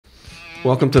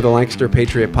Welcome to the Lancaster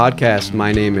Patriot Podcast.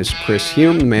 My name is Chris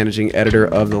Hume, managing editor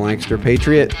of the Lancaster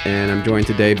Patriot, and I'm joined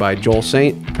today by Joel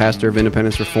Saint, pastor of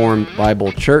Independence Reformed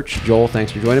Bible Church. Joel,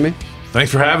 thanks for joining me.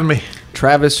 Thanks for having me.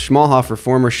 Travis Schmalhofer,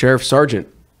 former sheriff sergeant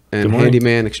and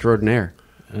handyman extraordinaire.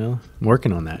 Well, I'm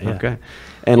working on that, yeah. Okay.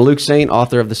 And Luke Saint,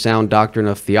 author of The Sound Doctrine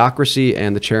of Theocracy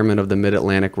and the chairman of the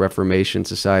Mid-Atlantic Reformation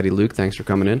Society. Luke, thanks for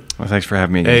coming in. Well, thanks for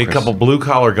having me. Hey, a Chris. couple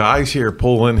blue-collar guys here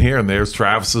pull in here, and there's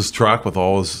Travis's truck with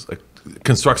all his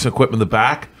construction equipment in the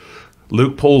back.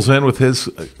 Luke pulls in with his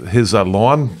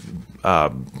lawn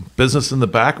business in the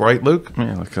back, right, Luke?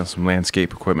 Yeah, look at some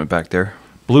landscape equipment back there.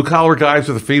 Blue-collar guys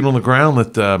with their feet on the ground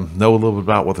that know a little bit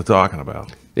about what they're talking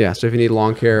about. Yeah, so if you need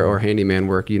lawn care or handyman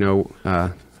work, you know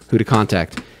who to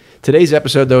contact. Today's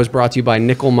episode, though, is brought to you by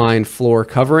Nickel Mine Floor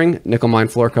Covering. Nickel Mine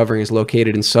Floor Covering is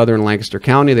located in southern Lancaster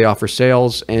County. They offer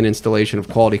sales and installation of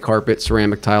quality carpet,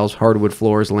 ceramic tiles, hardwood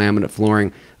floors, laminate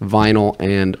flooring, vinyl,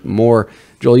 and more.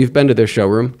 Joel, you've been to their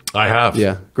showroom. I have.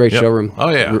 Yeah, great showroom.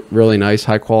 Oh, yeah. Really nice,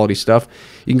 high-quality stuff.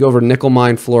 You can go over to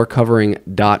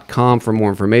nickelminefloorcovering.com for more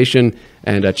information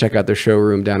and check out their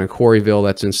showroom down in Quarryville.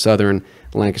 That's in southern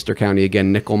Lancaster County.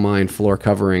 Again,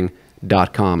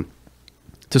 nickelminefloorcovering.com.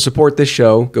 To support this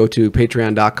show, go to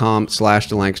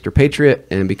patreon.com/the Lancaster Patriot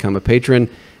and become a patron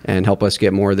and help us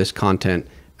get more of this content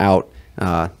out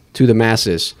to the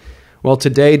masses. Well,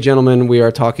 today, gentlemen, we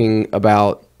are talking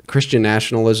about Christian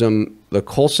nationalism. The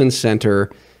Colson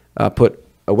Center put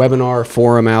a webinar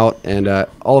forum out, and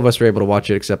all of us were able to watch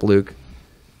it except Luke.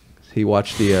 He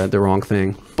watched the wrong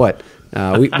thing, but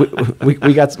we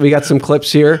got some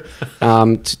clips here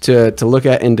to look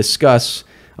at and discuss.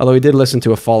 Although we did listen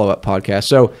to a follow-up podcast.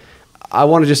 So I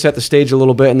want to just set the stage a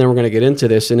little bit, and then we're going to get into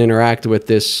this and interact with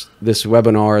this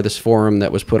webinar, this forum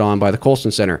that was put on by the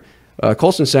Colson Center.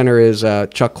 Colson Center is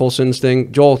Chuck Colson's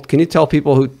thing. Joel, can you tell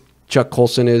people who Chuck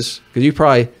Colson is? Because you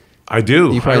probably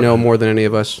know more than any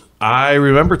of us. I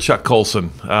remember Chuck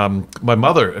Colson. My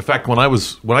mother, in fact, when I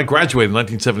graduated in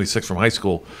 1976 from high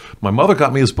school, my mother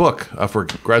got me his book for a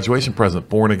graduation present,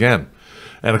 Born Again.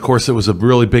 And, of course, it was a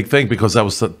really big thing because that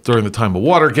was during the time of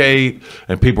Watergate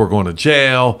and people were going to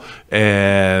jail.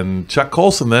 And Chuck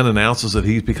Colson then announces that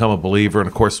he's become a believer. And,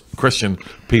 of course, Christian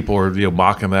people are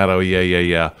mocking that. Oh,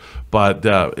 yeah. But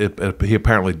he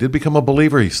apparently did become a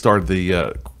believer. He started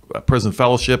the prison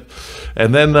fellowship.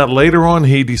 And then later on,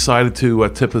 he decided to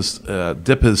dip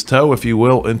his toe, if you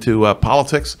will, into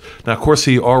politics. Now, of course,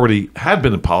 he already had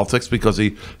been in politics because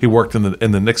he worked in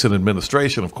the Nixon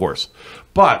administration, of course.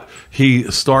 But he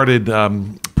started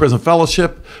prison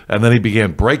fellowship, and then he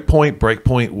began Breakpoint.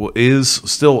 Breakpoint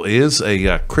still is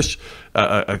a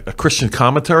Christian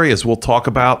commentary, as we'll talk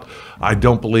about. I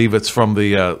don't believe it's from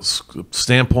the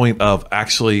standpoint of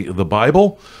actually the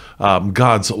Bible.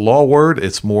 God's law word.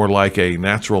 It's more like a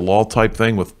natural law type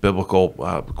thing with biblical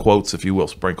quotes, if you will,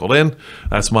 sprinkled in.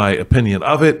 That's my opinion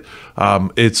of it.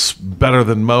 It's better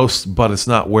than most, but it's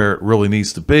not where it really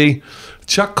needs to be.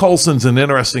 Chuck Colson's an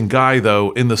interesting guy, though,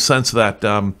 in the sense that,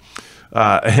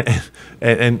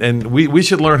 and we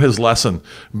should learn his lesson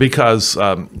because,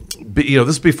 this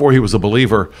is before he was a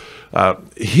believer.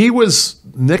 He was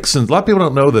Nixon's. A lot of people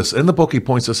don't know this. In the book, he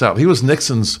points this out. He was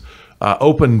Nixon's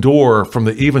open door from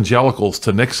the evangelicals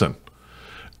to Nixon.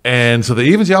 And so the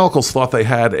evangelicals thought they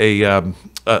had a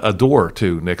door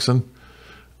to Nixon.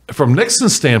 From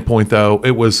Nixon's standpoint, though,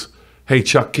 it was, hey,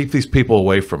 Chuck, keep these people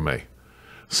away from me.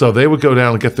 So they would go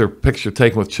down and get their picture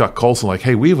taken with Chuck Colson, like,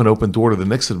 hey, we have an open door to the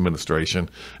Nixon administration.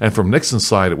 And from Nixon's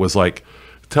side, it was like,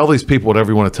 tell these people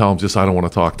whatever you want to tell them, just I don't want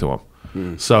to talk to them.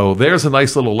 So there's a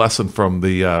nice little lesson from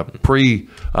the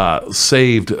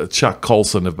pre-saved Chuck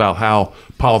Colson about how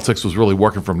politics was really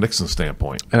working from Nixon's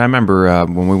standpoint. And I remember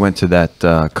when we went to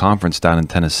that conference down in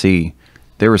Tennessee,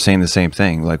 they were saying the same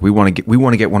thing. Like, we want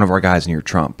to get one of our guys near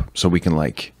Trump so we can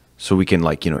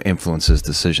influence his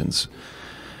decisions.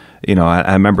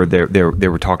 I remember they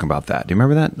were talking about that. Do you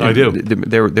remember that? I do.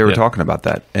 They were talking about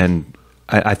that, and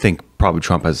I think probably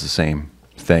Trump has the same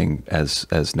thing as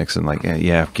Nixon. Like,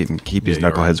 keep these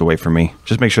knuckleheads away from me.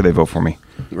 Just make sure they vote for me.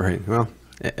 Right. Well,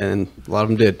 and a lot of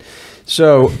them did.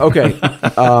 So okay.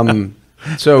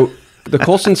 So the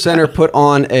Colson Center put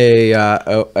on a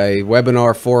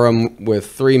webinar forum with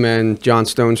three men, John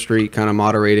Stonestreet kind of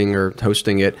moderating or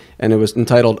hosting it, and it was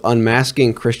entitled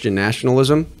Unmasking Christian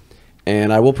Nationalism.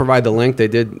 And I will provide the link. They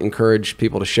did encourage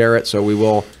people to share it, so we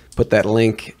will put that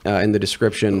link in the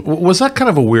description. Was that kind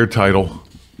of a weird title?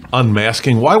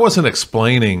 Unmasking? Why wasn't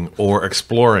explaining or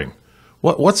exploring?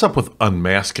 What's up with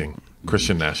unmasking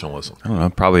Christian nationalism? I don't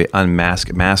know. Probably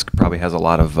Unmask. Mask probably has a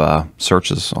lot of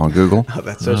searches on Google. Oh,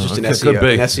 that's just an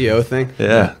SEO thing.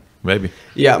 Yeah, maybe.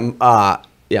 Yeah.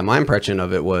 My impression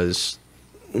of it was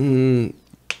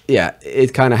Yeah,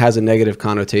 it kind of has a negative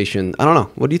connotation. I don't know.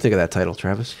 What do you think of that title,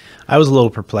 Travis? I was a little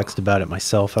perplexed about it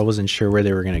myself. I wasn't sure where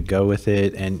they were going to go with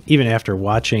it. And even after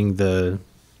watching the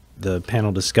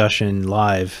panel discussion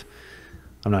live,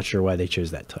 I'm not sure why they chose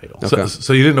that title. Okay.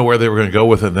 So you didn't know where they were going to go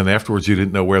with it, and then afterwards you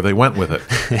didn't know where they went with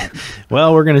it.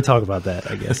 Well, we're going to talk about that,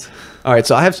 I guess. All right,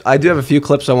 so I do have a few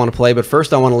clips I want to play, but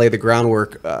first I want to lay the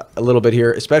groundwork a little bit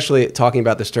here, especially talking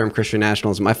about this term Christian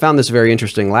nationalism. I found this very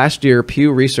interesting. Last year,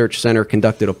 Pew Research Center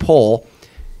conducted a poll,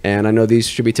 and I know these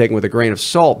should be taken with a grain of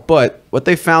salt, but what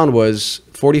they found was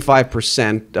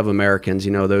 45% of Americans,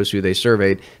 those who they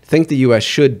surveyed, think the U.S.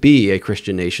 should be a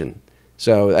Christian nation.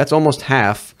 So that's almost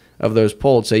half of those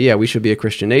polled say, yeah, we should be a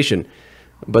Christian nation.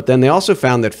 But then they also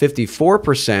found that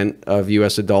 54% of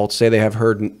U.S. adults say they have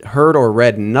heard or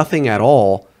read nothing at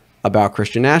all about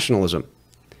Christian nationalism.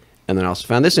 And then I also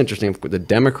found this interesting. The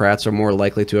Democrats are more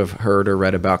likely to have heard or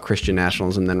read about Christian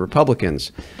nationalism than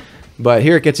Republicans. But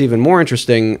here it gets even more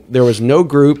interesting. There was no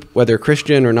group, whether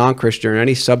Christian or non-Christian, or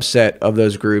any subset of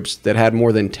those groups that had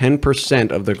more than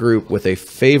 10% of the group with a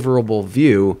favorable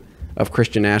view of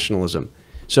Christian nationalism.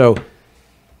 So,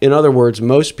 in other words,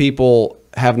 most people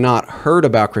have not heard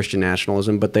about Christian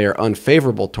nationalism, but they are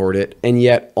unfavorable toward it, and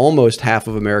yet almost half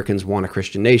of Americans want a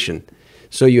Christian nation.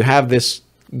 So you have this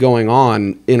going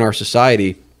on in our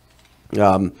society.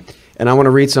 And I want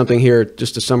to read something here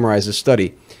just to summarize this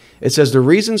study. It says, the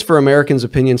reasons for Americans'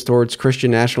 opinions towards Christian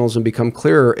nationalism become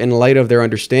clearer in light of their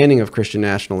understanding of Christian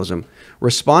nationalism.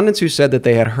 Respondents who said that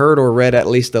they had heard or read at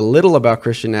least a little about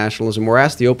Christian nationalism were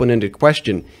asked the open-ended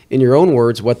question, in your own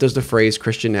words, what does the phrase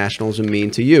Christian nationalism mean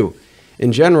to you?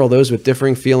 In general, those with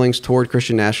differing feelings toward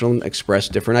Christian nationalism express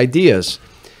different ideas.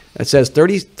 It says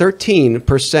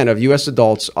 13% of U.S.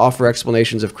 adults offer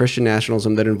explanations of Christian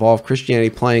nationalism that involve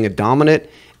Christianity playing a dominant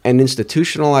and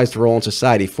institutionalized role in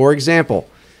society. For example,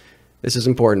 this is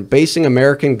important, basing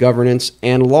American governance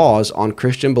and laws on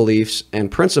Christian beliefs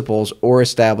and principles or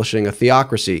establishing a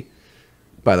theocracy.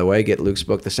 By the way, get Luke's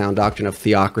book, The Sound Doctrine of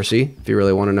Theocracy, if you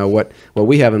really want to know what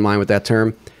we have in mind with that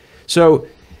term. So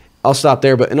I'll stop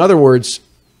there. But in other words,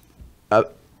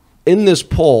 in this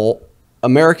poll, a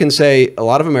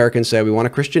lot of Americans say we want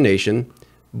a Christian nation,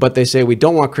 but they say we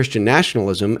don't want Christian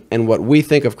nationalism. And what we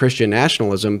think of Christian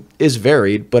nationalism is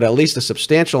varied, but at least a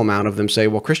substantial amount of them say,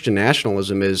 well, Christian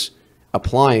nationalism is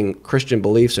applying Christian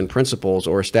beliefs and principles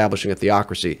or establishing a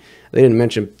theocracy. They didn't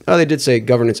mention, they did say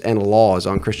governance and laws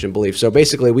on Christian beliefs. So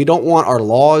basically, we don't want our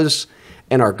laws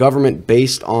and our government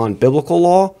based on biblical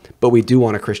law, but we do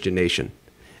want a Christian nation.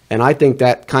 And I think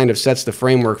that kind of sets the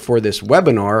framework for this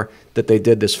webinar that they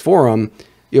did, this forum.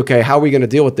 Okay, how are we going to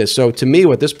deal with this? So to me,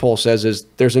 what this poll says is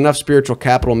there's enough spiritual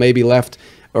capital maybe left,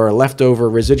 or a leftover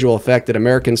residual effect, that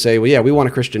Americans say, well, yeah, we want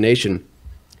a Christian nation.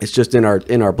 It's just in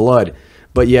our blood.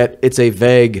 But yet it's a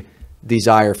vague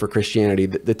desire for Christianity.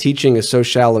 The teaching is so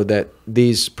shallow that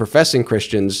these professing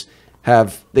Christians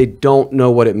they don't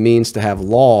know what it means to have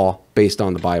law based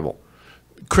on the Bible.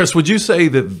 Chris, would you say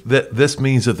that this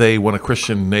means that they want a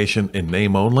Christian nation in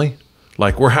name only?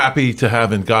 Like, we're happy to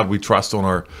have "In God We Trust" on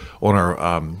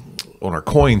our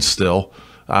coins still.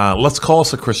 Let's call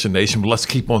us a Christian nation, but let's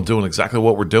keep on doing exactly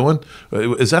what we're doing.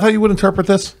 Is that how you would interpret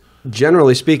this?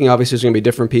 Generally speaking, obviously there's going to be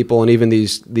different people, and even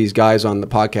these guys on the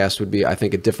podcast would be, I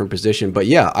think, a different position. But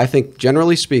yeah, I think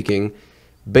generally speaking,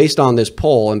 based on this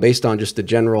poll and based on just the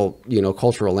general,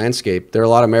 cultural landscape, there are a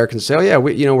lot of Americans who say, oh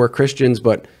yeah, we're Christians,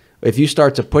 but if you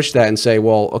start to push that and say,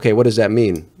 well, okay, what does that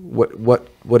mean?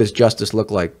 What does justice look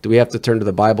like? Do we have to turn to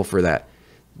the Bible for that?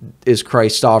 Is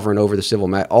Christ sovereign over the civil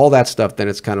matter? All that stuff, then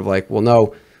it's kind of like, well,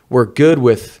 no, we're good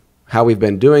with how we've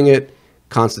been doing it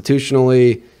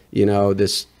constitutionally,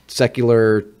 this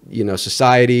secular,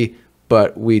 society,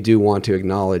 but we do want to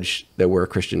acknowledge that we're a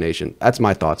Christian nation. That's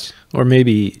my thoughts. Or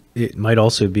maybe it might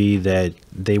also be that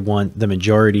they want the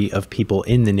majority of people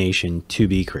in the nation to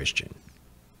be Christian.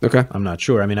 Okay. I'm not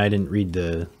sure. I mean, I didn't read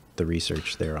the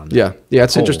research there on that. Yeah,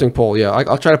 it's an interesting poll. Yeah,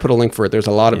 I'll try to put a link for it. There's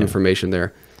a lot of information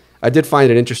there. I did find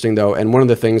it interesting, though, and one of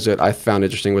the things that I found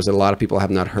interesting was that a lot of people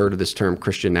have not heard of this term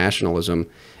Christian nationalism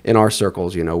in our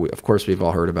circles. Of course, we've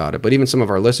all heard about it, but even some of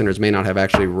our listeners may not have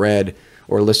actually read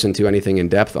or listened to anything in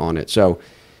depth on it. So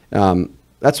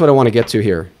that's what I want to get to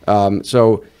here.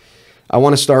 So I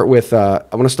want to start with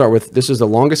this is the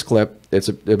longest clip. It's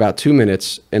about 2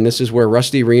 minutes, and this is where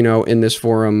Rusty Reno in this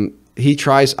forum, he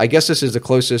tries, I guess this is the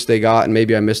closest they got, and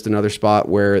maybe I missed another spot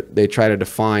where they try to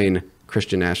define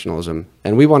Christian nationalism.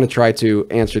 And we want to try to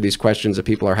answer these questions that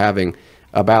people are having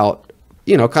about,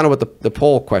 kind of what the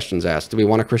poll questions ask. Do we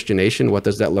want a Christian nation? What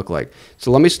does that look like?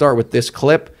 So let me start with this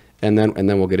clip, and then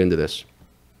we'll get into this.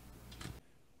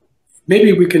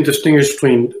 maybe we can distinguish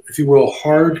between, if you will,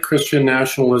 hard Christian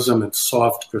nationalism and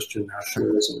soft Christian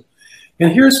nationalism.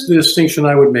 And here's the distinction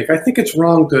I would make. I think it's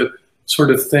wrong to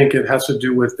sort of think it has to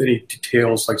do with any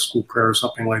details like school prayer or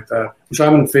something like that, which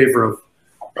I'm in favor of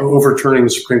overturning the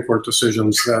Supreme Court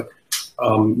decisions that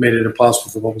made it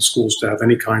impossible for public schools to have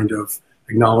any kind of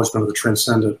acknowledgement of the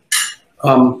transcendent.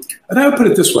 And I would put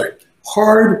it this way.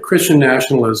 Hard Christian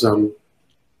nationalism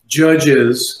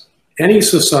judges any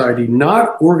society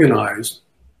not organized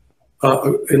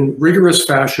in rigorous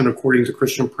fashion according to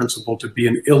Christian principle to be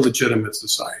an illegitimate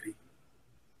society.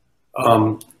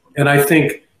 And I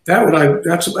think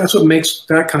that's what makes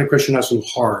that kind of Christian nationalism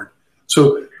hard.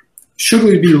 So should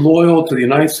we be loyal to the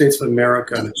United States of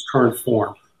America in its current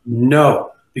form?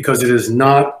 No, because it is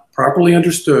not properly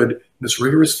understood in this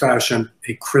rigorous fashion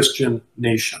a Christian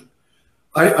nation.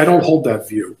 I don't hold that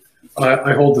view.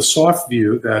 I hold the soft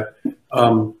view that,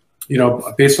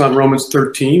 based on Romans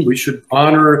 13, we should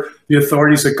honor the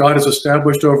authorities that God has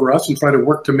established over us and try to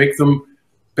work to make them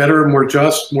better, more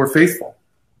just, more faithful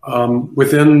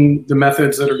within the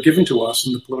methods that are given to us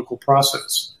in the political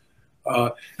process.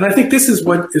 And I think this is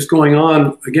what is going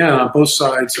on, again, on both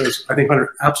sides, as I think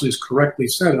Hunter absolutely has correctly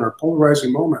said, in our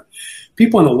polarizing moment.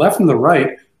 People on the left and the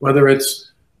right, whether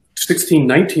it's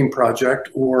 1619 Project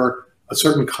or a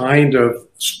certain kind of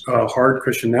hard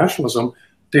Christian nationalism,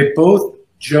 they both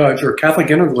judge, or Catholic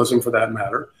integralism for that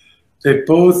matter, they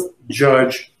both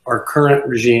judge our current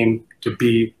regime to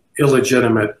be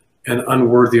illegitimate and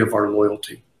unworthy of our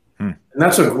loyalty. And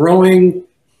that's a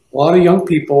lot of young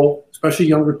people, especially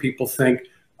younger people, think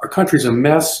our country's a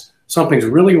mess, something's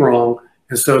really wrong,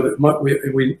 and so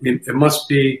it must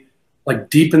be like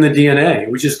deep in the DNA.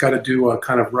 We just got to do a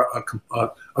kind of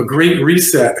a great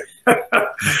reset.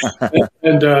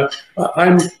 And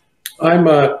I'm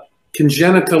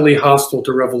congenitally hostile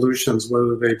to revolutions,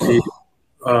 whether they be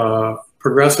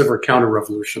progressive or counter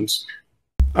revolutions.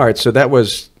 All right, so that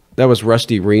was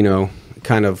Rusty Reno,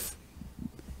 kind of.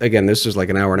 Again, this is like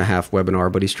an hour and a half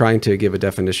webinar, but he's trying to give a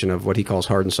definition of what he calls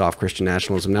hard and soft Christian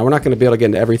nationalism. Now, we're not going to be able to get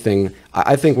into everything.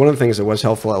 I think one of the things that was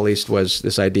helpful, at least, was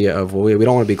this idea of, well, we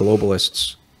don't want to be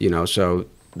globalists, so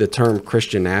the term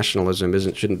Christian nationalism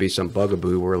shouldn't be some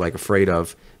bugaboo we're like afraid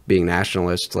of being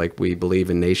nationalists, like we believe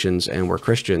in nations and we're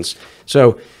Christians.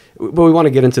 So, but we want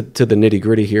to get into the nitty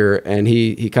gritty here, and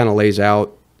he kind of lays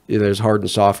out, there's hard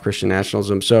and soft Christian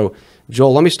nationalism. So,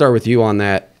 Joel, let me start with you on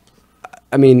that.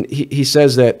 I mean, he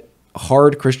says that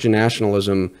hard Christian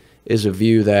nationalism is a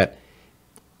view that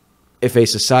if a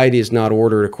society is not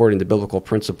ordered according to biblical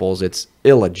principles, it's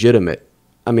illegitimate.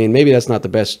 I mean, maybe that's not the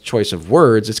best choice of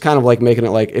words. It's kind of like making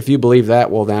it like, if you believe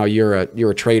that, well, now you're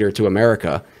a traitor to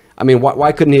America. I mean,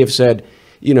 why couldn't he have said,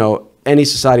 any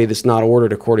society that's not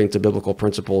ordered according to biblical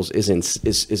principles is in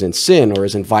sin or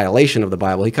is in violation of the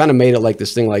Bible? He kind of made it like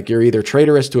this thing, like you're either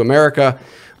traitorous to America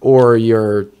or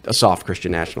you're a soft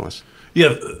Christian nationalist.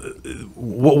 Yeah,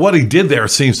 what he did there,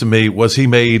 seems to me, was he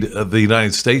made the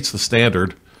United States the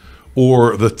standard,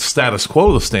 or the status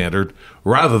quo the standard,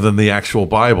 rather than the actual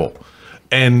Bible.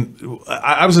 And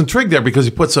I was intrigued there because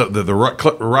he puts the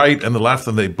right and the left,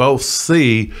 and they both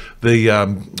see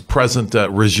the present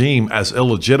regime as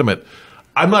illegitimate.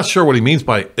 I'm not sure what he means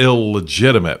by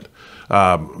illegitimate.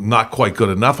 Not quite good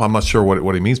enough. I'm not sure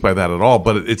what he means by that at all.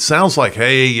 But it sounds like,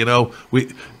 hey,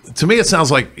 to me, it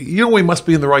sounds like, we must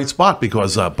be in the right spot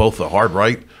because both the hard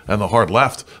right and the hard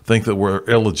left think that we're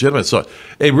illegitimate. So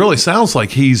it really sounds like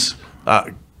he's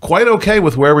quite okay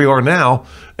with where we are now.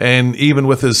 And even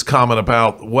with his comment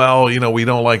about, well, we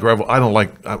don't like,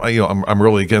 I'm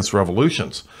really against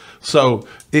revolutions. So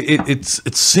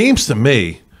it seems to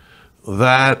me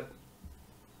that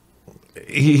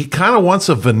he kind of wants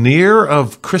a veneer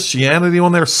of Christianity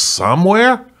on there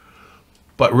somewhere,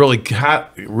 but really,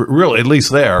 at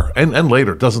least there and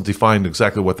later, doesn't define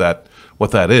exactly what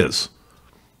that is.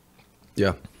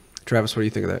 Yeah, Travis, what do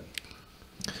you think of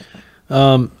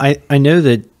that? I know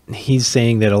that he's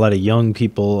saying that a lot of young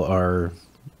people are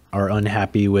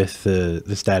unhappy with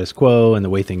the status quo and the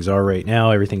way things are right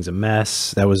now. Everything's a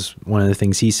mess. That was one of the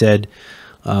things he said,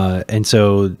 and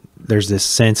so there's this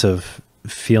sense of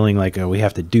feeling like we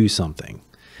have to do something,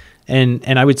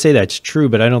 and I would say that's true,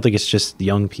 but I don't think it's just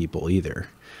young people either.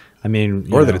 I mean,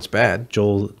 that it's bad.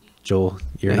 Joel,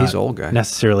 you're not he's an old guy.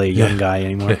 Necessarily a young guy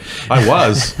anymore. I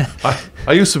was.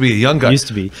 I used to be a young guy. Used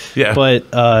to be, yeah.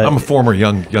 But I'm a former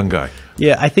young guy.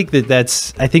 Yeah, I think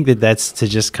that's to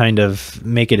just kind of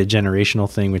make it a generational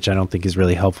thing, which I don't think is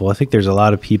really helpful. I think there's a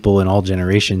lot of people in all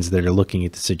generations that are looking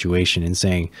at the situation and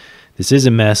saying, this is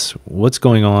a mess. What's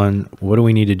going on? What do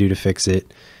we need to do to fix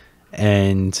it?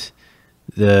 And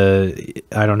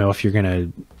I don't know if you're going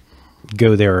to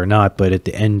go there or not, but at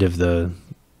the end of the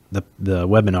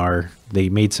webinar, they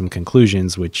made some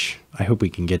conclusions, which I hope we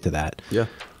can get to that. Yeah.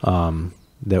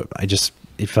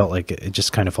 It felt like it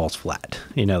just kind of falls flat,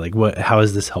 like how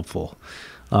is this helpful?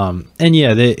 And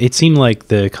yeah, it seemed like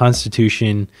the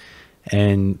Constitution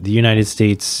and the United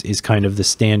States is kind of the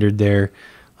standard there.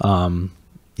 I'm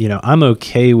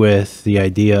okay with the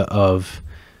idea of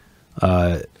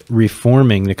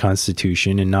reforming the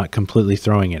Constitution and not completely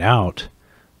throwing it out.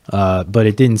 But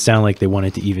it didn't sound like they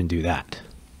wanted to even do that.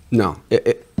 No,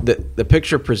 the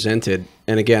picture presented,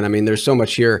 and again, I mean, there's so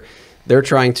much here. They're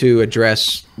trying to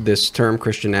address this term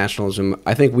Christian nationalism.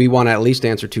 I think we want to at least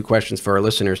answer two questions for our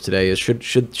listeners today: is should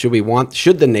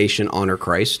the nation honor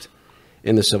Christ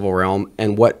in the civil realm,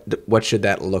 and what should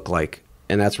that look like?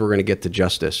 And that's where we're going to get to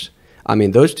justice. I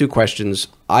mean, those two questions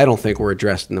I don't think were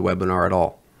addressed in the webinar at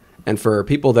all. And for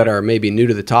people that are maybe new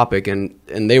to the topic, and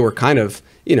they were kind of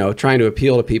trying to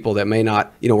appeal to people that may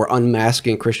not were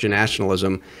unmasking Christian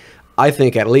nationalism. I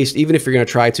think at least, even if you're going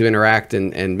to try to interact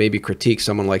and maybe critique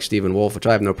someone like Stephen Wolfe, which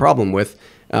I have no problem with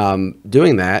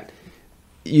doing that,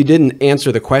 you didn't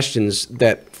answer the questions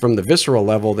that from the visceral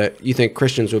level that you think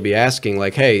Christians would be asking,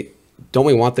 like, hey, don't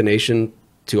we want the nation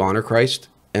to honor Christ?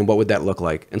 And what would that look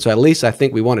like? And so at least I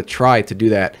think we want to try to do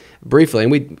that briefly. And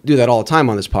we do that all the time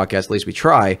on this podcast. At least we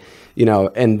try,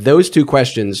 and those two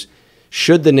questions: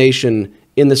 should the nation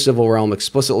in the civil realm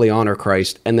explicitly honor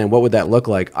Christ? And then what would that look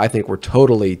like? I think we're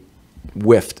totally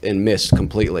whiffed and missed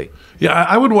completely. Yeah,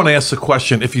 I would want to ask the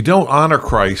question, if you don't honor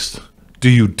Christ, do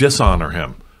you dishonor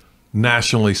him,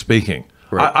 nationally speaking?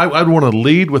 Right. I'd want to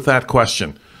lead with that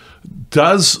question.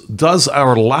 Does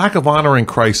our lack of honoring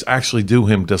Christ actually do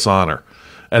him dishonor?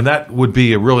 And that would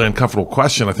be a really uncomfortable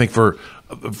question, I think, for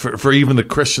even the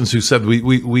Christians who said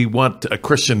we want a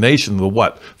Christian nation, the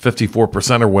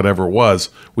 54% or whatever it was,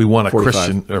 we want a 45.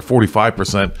 Christian, or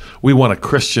 45%, we want a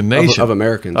Christian nation. Of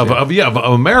Americans. Of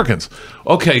Americans.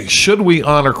 Okay, should we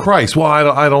honor Christ? Well,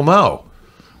 I don't know.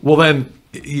 Well, then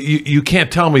you can't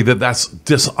tell me that that's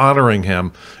dishonoring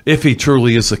him if he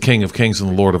truly is the King of Kings and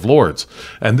the Lord of Lords.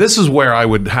 And this is where I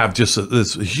would have just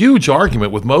this huge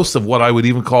argument with most of what I would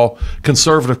even call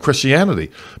conservative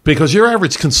Christianity, because your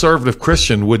average conservative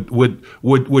Christian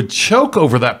would choke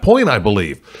over that point, I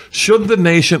believe. Should the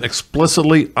nation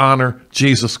explicitly honor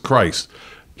Jesus Christ?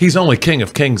 He's only King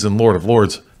of Kings and Lord of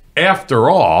Lords. After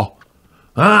all,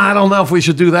 I don't know if we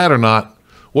should do that or not.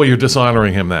 Well, you're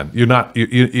dishonoring him then. You're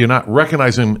not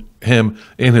recognizing him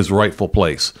in his rightful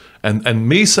place. And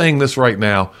me saying this right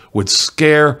now would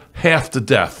scare half to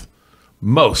death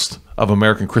most of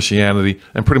American Christianity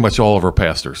and pretty much all of our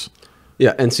pastors.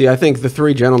 Yeah, and see, I think the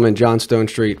three gentlemen, John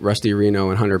Stonestreet, Rusty Reno,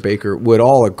 and Hunter Baker, would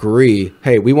all agree,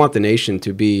 hey, we want the nation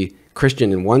to be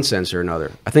Christian in one sense or another.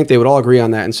 I think they would all agree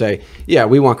on that and say, yeah,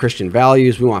 we want Christian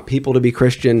values, we want people to be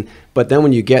Christian, but then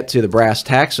when you get to the brass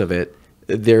tacks of it,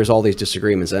 there's all these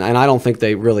disagreements. And I don't think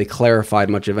they really clarified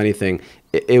much of anything.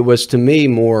 It was, to me,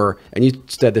 more, and you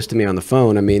said this to me on the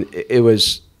phone, I mean, there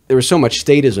was so much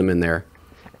statism in there.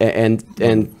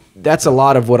 And that's a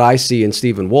lot of what I see in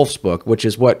Stephen Wolfe's book, which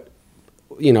is what,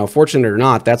 fortunate or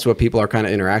not, that's what people are kind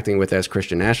of interacting with as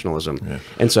Christian nationalism. Yeah.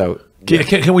 And so...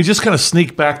 Can we just kind of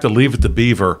sneak back to Leave It to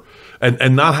Beaver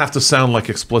and not have to sound like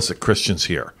explicit Christians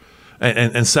here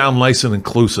and sound nice and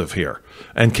inclusive here?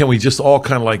 And can we just all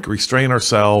kind of like restrain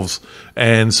ourselves,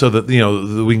 and so that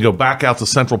we can go back out to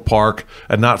Central Park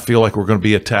and not feel like we're going to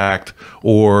be attacked,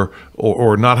 or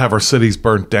not have our cities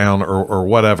burnt down or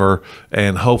whatever,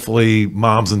 and hopefully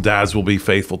moms and dads will be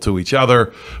faithful to each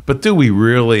other. But do we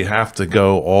really have to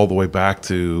go all the way back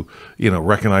to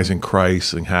recognizing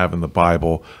Christ and having the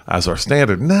Bible as our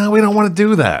standard? No, we don't want to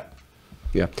do that.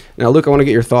 Yeah. Now, Luke, I want to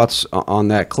get your thoughts on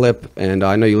that clip, and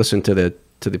I know you listened to the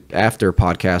after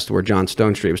podcast where John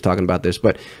Stonestreet was talking about this,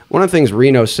 but one of the things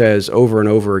Reno says over and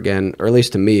over again, or at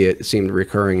least to me, it seemed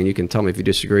recurring, and you can tell me if you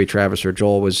disagree, Travis or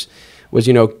Joel, was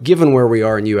given where we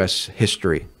are in U.S.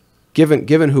 history,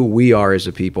 given who we are as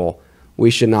a people, we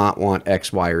should not want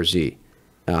X, Y, or Z.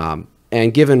 And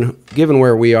given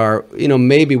where we are,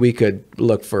 maybe we could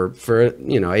look for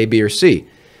A, B, or C.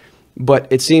 But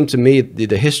it seemed to me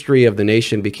the history of the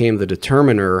nation became the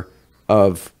determiner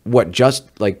of what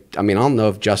I don't know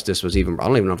if justice was even, I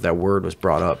don't even know if that word was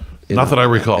brought up. Not that I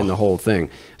recall. In the whole thing.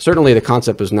 Certainly the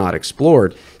concept was not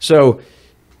explored. So,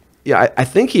 yeah, I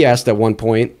think he asked at one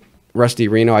point, Rusty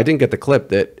Reno, I didn't get the clip,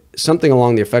 that something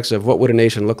along the effects of what would a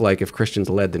nation look like if Christians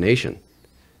led the nation?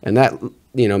 And that,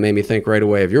 made me think right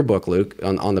away of your book, Luke,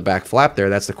 on the back flap there.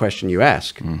 That's the question you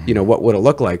ask. Mm-hmm. What would it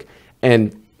look like?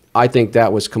 And I think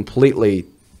that was completely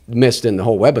missed in the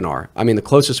whole webinar. I mean, the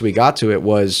closest we got to it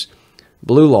was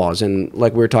blue laws. And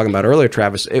like we were talking about earlier,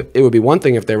 Travis, it would be one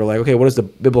thing if they were like, okay, what does the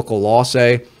biblical law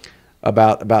say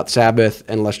about Sabbath,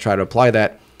 and let's try to apply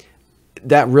that.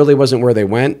 That really wasn't where they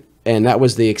went, and that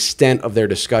was the extent of their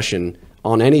discussion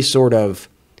on any sort of,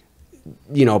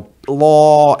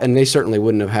 law, and they certainly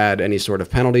wouldn't have had any sort of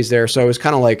penalties there. So it was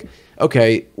kind of like,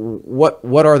 okay,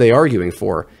 what are they arguing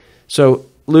for? So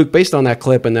Luke, based on that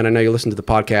clip, and then I know you listened to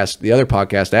the other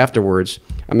podcast afterwards,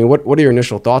 I mean, what are your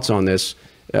initial thoughts on this?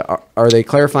 Are they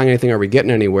clarifying anything? Are we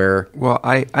getting anywhere? Well,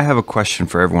 I have a question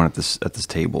for everyone at this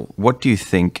table. What do you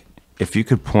think, if you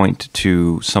could point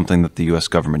to something that the U.S.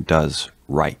 government does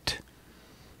right,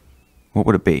 what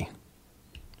would it be?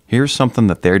 Here's something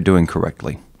that they're doing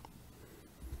correctly.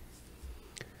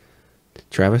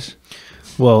 Travis?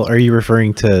 Well, are you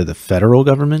referring to the federal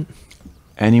government?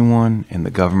 Anyone in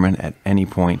the government at any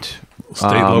point.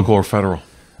 State, local, or federal?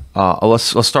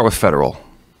 Let's start with federal.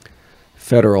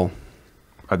 Federal.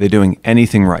 Are they doing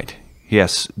anything right?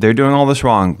 Yes, they're doing all this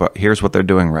wrong, but here's what they're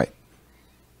doing right.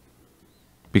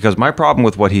 Because my problem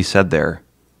with what he said there,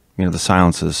 the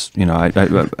silence is,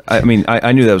 I mean,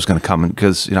 I knew that was going to come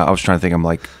because, I was trying to think, I'm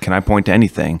like, can I point to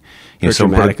anything?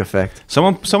 Dramatic effect.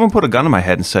 Someone put a gun in my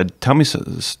head and said, tell me,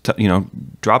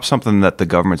 drop something that the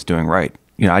government's doing right.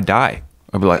 I'd die.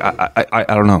 I'd be like, I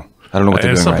don't know. I don't know what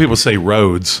they're doing. Some right. people say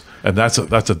roads, and that's a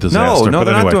disaster. No,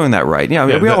 they're not doing that right.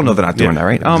 Yeah, we all know they're not doing that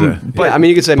right. But I mean,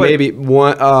 you could say maybe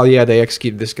one. Oh, yeah, they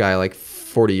executed this guy like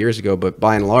 40 years ago, but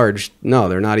by and large, no,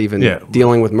 they're not even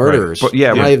dealing with murderers. Right. But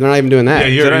they're not even doing that.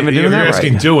 Yeah, you're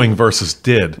asking doing versus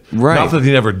did. Right. Not that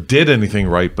he never did anything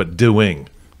right, but doing.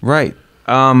 Right.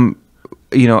 And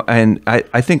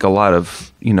I think a lot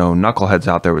of knuckleheads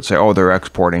out there would say, oh, they're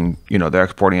exporting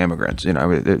immigrants.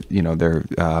 They're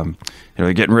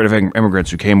getting rid of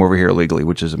immigrants who came over here illegally,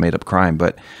 which is a made up crime.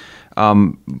 But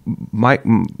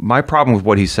my problem with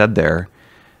what he said there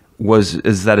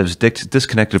is that it was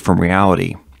disconnected from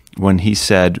reality when he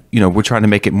said, we're trying to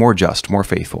make it more just, more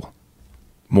faithful.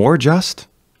 More just?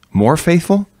 More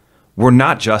faithful? We're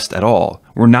not just at all.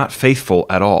 We're not faithful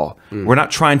at all. We're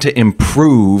not trying to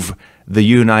improve the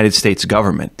United States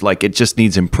government. Like, it just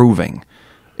needs improving.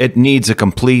 It needs a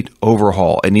complete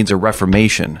overhaul. It needs a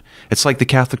reformation. It's like the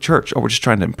Catholic Church. Oh, we're just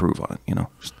trying to improve on it.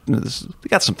 We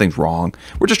got some things wrong.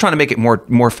 We're just trying to make it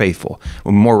more faithful,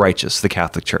 more righteous. The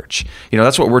Catholic Church.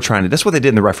 That's what we're trying to. That's what they did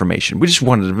in the Reformation. We just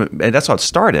wanted to. And that's how it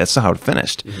started. That's not how it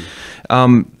finished.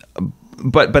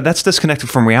 But that's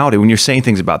disconnected from reality when you're saying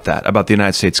things about the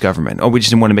United States government. Oh, we just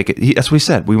didn't want to make it. That's what he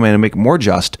said. We want to make it more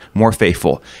just, more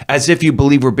faithful. As if you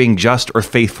believe we're being just or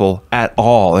faithful at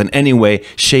all in any way,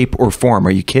 shape, or form.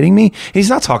 Are you kidding me? And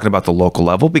he's not talking about the local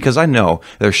level, because I know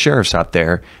there's sheriffs out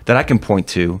there that I can point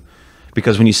to.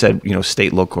 Because when you said,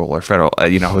 state, local, or federal, I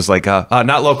was like,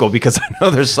 not local, because I know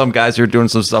there's some guys who are doing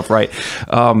some stuff right.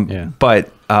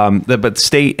 But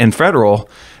state and federal,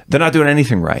 they're not doing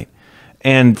anything right.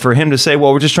 And for him to say,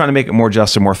 well, we're just trying to make it more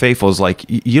just and more faithful, is like,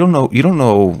 you don't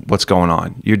know what's going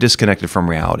on. You're disconnected from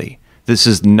reality. This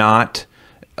is not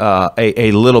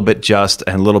a little bit just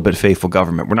and a little bit faithful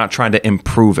government. We're not trying to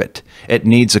improve it. It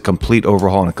needs a complete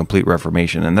overhaul and a complete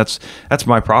reformation. And that's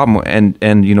my problem. And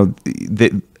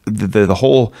the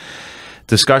whole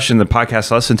discussion, the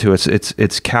podcast I listen to,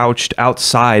 it's couched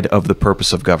outside of the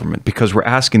purpose of government, because we're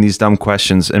asking these dumb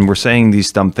questions and we're saying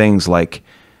these dumb things like,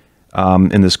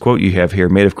 in this quote you have here,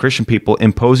 made of Christian people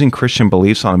imposing Christian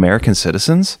beliefs on American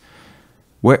citizens.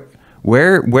 Where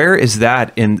is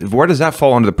that where does that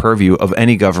fall under the purview of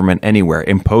any government anywhere?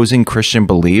 Imposing Christian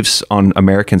beliefs on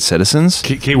American citizens?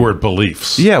 Keyword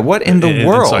beliefs. Yeah, what in the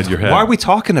world? Inside your head. Why are we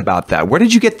talking about that? Where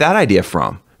did you get that idea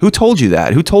from? Who told you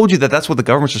that? Who told you that that's what the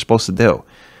governments are supposed to do?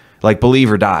 Like,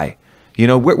 believe or die.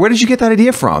 Where did you get that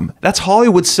idea from? That's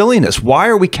Hollywood silliness. Why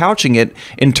are we couching it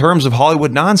in terms of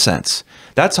Hollywood nonsense?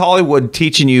 That's Hollywood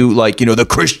teaching you, like, the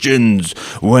Christians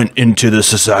went into the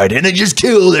society and they just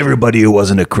killed everybody who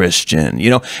wasn't a Christian,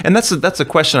 And that's a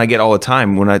question I get all the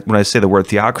time when I say the word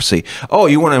theocracy. Oh,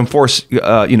 you want to enforce,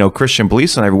 Christian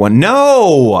beliefs on everyone?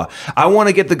 No, I want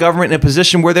to get the government in a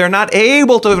position where they're not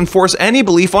able to enforce any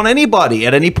belief on anybody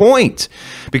at any point.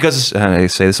 Because, and I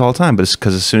say this all the time, but it's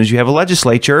because as soon as you have a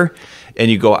legislature and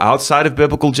you go outside of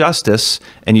biblical justice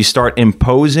and you start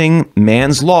imposing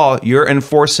man's law, you're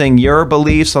enforcing your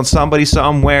beliefs on somebody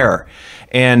somewhere.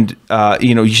 And,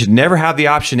 you should never have the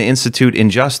option to institute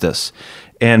injustice.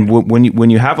 And when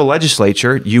you have a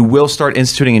legislature, you will start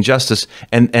instituting injustice.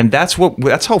 And that's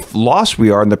how lost we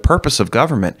are in the purpose of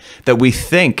government, that we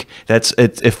think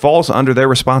it falls under their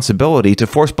responsibility to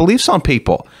force beliefs on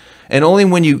people. And only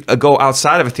when you go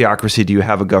outside of a theocracy do you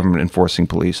have a government enforcing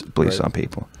beliefs on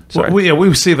people. Sorry. Well,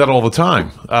 we see that all the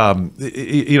time.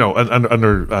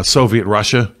 Under Soviet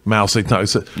Russia, Mao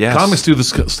Zedong, Yes. communists do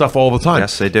this stuff all the time.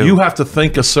 Yes, they do. You have to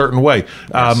think a certain way.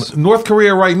 North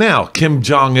Korea right now, Kim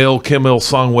Jong-il, Kim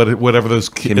Il-sung, whatever those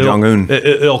Kim Jong-un.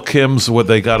 Il-Kims, what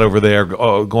they got over there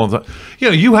going on.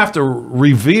 You have to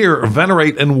revere,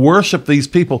 venerate, and worship these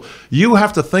people. You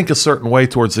have to think a certain way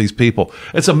towards these people.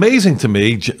 It's amazing to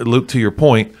me, Luke, to your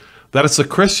point, that it's the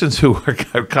Christians who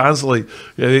are constantly,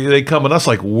 they come at us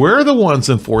like we're the ones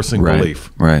enforcing belief.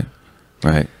 Right.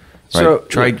 So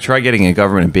try getting a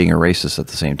government and being a racist at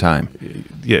the same time.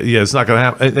 Yeah, it's not going to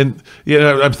happen.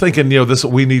 And I'm thinking, this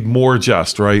we need more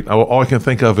just, right? All I can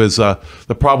think of is the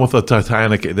problem with the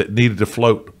Titanic that needed to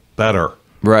float better.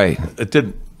 Right. It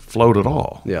didn't float at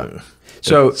all. Yeah.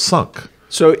 So it sunk.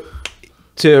 So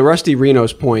to Rusty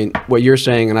Reno's point, what you're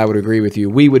saying, and I would agree with you,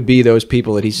 we would be those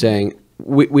people that he's saying,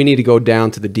 we need to go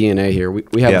down to the DNA here.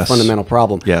 We have a fundamental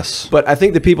problem. Yes. But I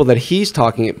think the people that he's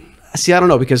talking, I don't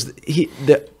know, because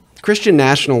the Christian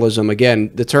nationalism,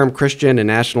 again, the term Christian and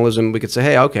nationalism, we could say,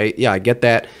 hey, okay, yeah, I get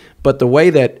that. But the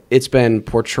way that it's been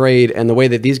portrayed and the way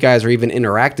that these guys are even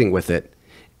interacting with it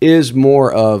is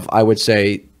more of, I would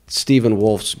say, Stephen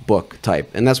Wolf's book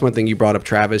type. And that's one thing you brought up,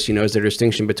 Travis, is there a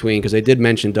distinction between, because they did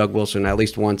mention Doug Wilson at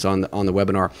least once on the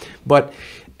webinar. But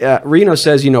Reno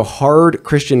says, hard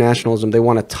Christian nationalism, they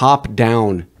want a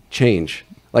top-down change.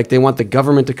 Like they want the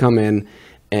government to come in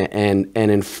and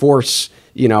enforce,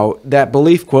 that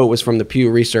belief quote was from the Pew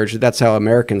Research. That's how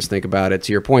Americans think about it,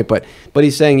 to your point. But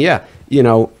he's saying,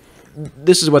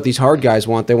 this is what these hard guys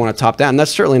want. They want to top down. And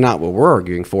that's certainly not what we're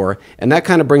arguing for. And that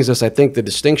kind of brings us, I think, the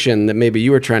distinction that maybe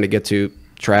you were trying to get to,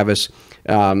 Travis,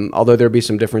 although there'd be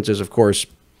some differences, of course,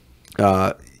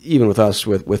 even with us,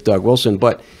 with Doug Wilson.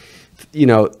 But,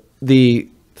 the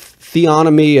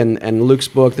theonomy and Luke's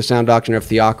book, The Sound Doctrine of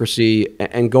Theocracy,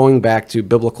 and going back to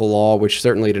biblical law, which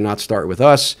certainly did not start with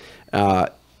us,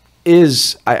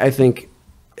 is, I think,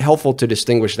 helpful to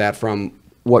distinguish that from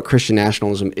what Christian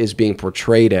nationalism is being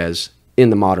portrayed as in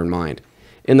the modern mind.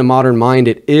 In the modern mind,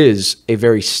 it is a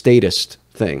very statist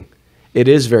thing. It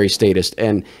is very statist.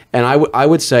 And I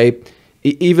would say,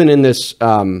 even in this,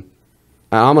 I'm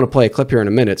going to play a clip here in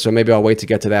a minute, so maybe I'll wait to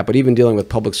get to that, but even dealing with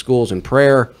public schools and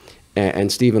prayer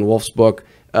and Stephen Wolf's book,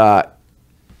 it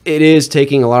is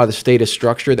taking a lot of the statist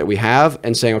structure that we have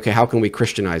and saying, okay, how can we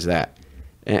Christianize that?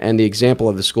 And the example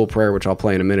of the school prayer, which I'll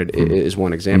play in a minute, is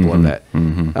one example of that.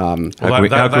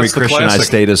 How can we Christianize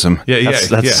statism?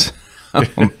 That's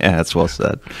that's well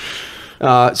said.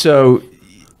 So,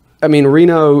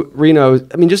 Reno,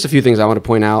 just a few things I want to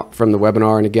point out from the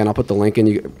webinar. And again, I'll put the link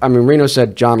in. Reno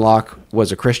said John Locke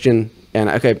was a Christian. And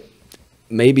okay,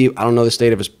 maybe, I don't know the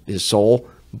state of his soul,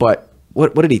 but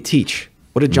what did he teach?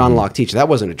 What did John Locke teach? That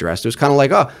wasn't addressed. It was kind of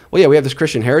like, oh, well, yeah, we have this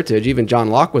Christian heritage. Even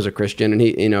John Locke was a Christian, and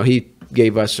he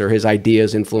gave us, or his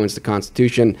ideas influenced the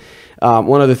Constitution.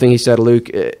 One other thing he said, Luke,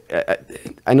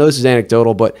 I know this is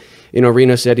anecdotal, but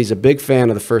Reno said he's a big fan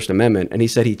of the First Amendment, and he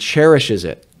said he cherishes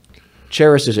it.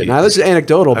 Now this is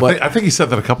anecdotal, but I think he said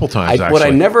that a couple times. Actually, what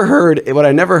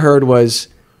I never heard was,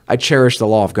 I cherish the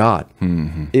law of God.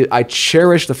 I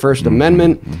cherish the First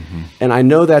Amendment, and I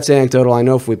know that's anecdotal. I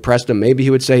know if we pressed him, maybe he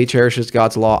would say he cherishes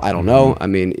God's law. I don't know.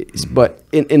 But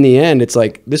in the end, it's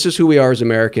like, this is who we are as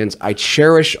Americans. I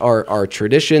cherish our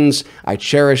traditions. I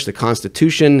cherish the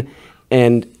Constitution,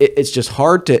 and it's just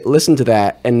hard to listen to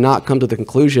that and not come to the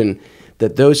conclusion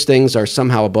that those things are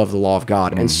somehow above the law of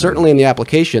God. And certainly in the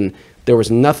application, there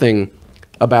was nothing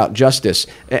about justice.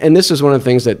 And this is one of the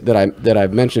things that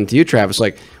I've mentioned to you, Travis.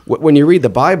 Like, when you read the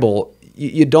Bible,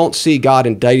 you don't see God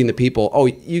indicting the people. Oh,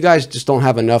 you guys just don't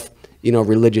have enough,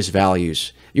 religious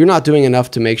values. You're not doing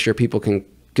enough to make sure people can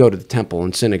go to the temple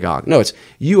and synagogue. No, it's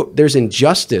you. There's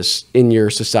injustice in your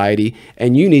society,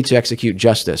 and you need to execute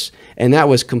justice. And that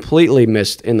was completely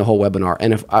missed in the whole webinar.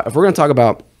 And if we're going to talk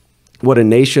about what a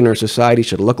nation or society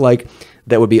should look like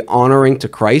that would be honoring to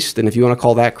Christ, and if you want to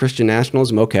call that Christian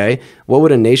nationalism, okay, what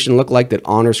would a nation look like that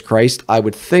honors Christ? I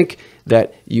would think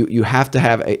that you have to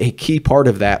have a key part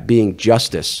of that being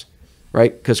justice,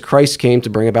 right? Because Christ came to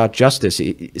bring about justice.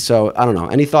 So I don't know.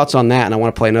 Any thoughts on that? And I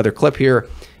want to play another clip here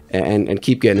and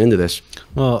keep getting into this.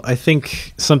 Well, I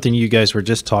think something you guys were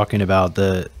just talking about,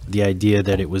 the idea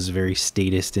that it was very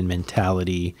statist in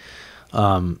mentality.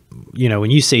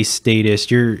 When you say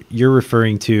statist, you're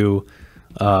referring to,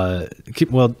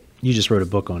 well, you just wrote a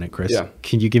book on it, Chris. Yeah.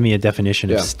 Can you give me a definition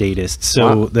of statist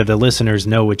so that the listeners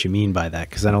know what you mean by that?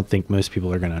 Because I don't think most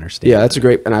people are going to understand. Yeah, that's a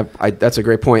great, and that's a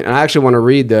great point. And I actually want to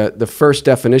read the first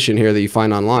definition here that you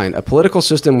find online: a political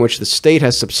system in which the state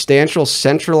has substantial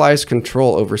centralized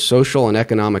control over social and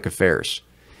economic affairs.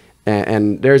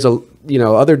 And there's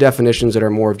other definitions that are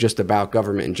more of just about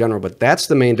government in general, but that's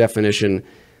the main definition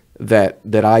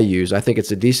that I use. I think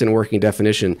it's a decent working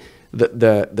definition.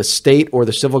 The state or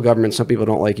the civil government, some people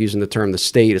don't like using the term the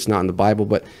state, it's not in the Bible,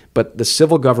 but the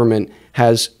civil government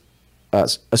has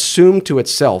assumed to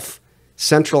itself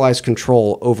centralized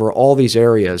control over all these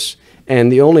areas.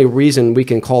 And the only reason we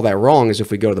can call that wrong is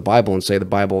if we go to the Bible and say the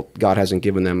Bible, God hasn't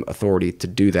given them authority to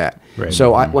do that. Right.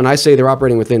 So when I say they're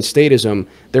operating within statism,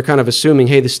 they're kind of assuming,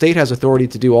 hey, the state has authority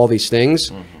to do all these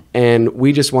things, and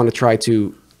we just want to try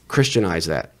to Christianize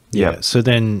that. Yeah. So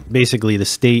then basically the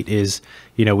state is,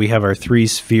 we have our three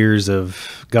spheres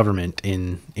of government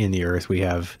in the earth. We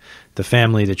have the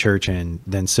family, the church, and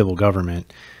then civil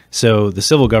government. So the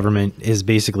civil government is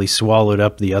basically swallowed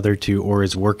up the other two, or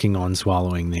is working on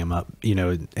swallowing them up,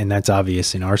 and that's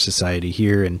obvious in our society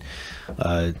here. And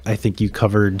I think you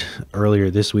covered earlier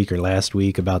this week or last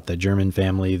week about the German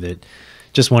family that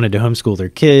just wanted to homeschool their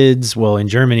kids. Well, in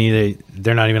Germany,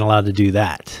 they're not even allowed to do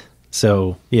that.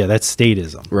 So yeah, that's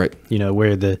statism, right?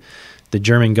 Where the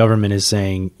German government is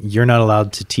saying you're not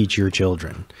allowed to teach your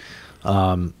children.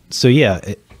 So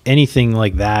yeah, anything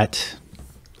like that,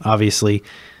 obviously.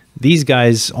 These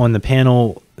guys on the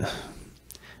panel,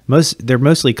 they're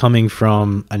mostly coming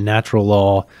from a natural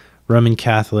law, Roman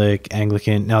Catholic,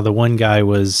 Anglican. Now, the one guy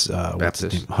was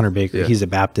Baptist. Hunter Baker. Yeah. He's a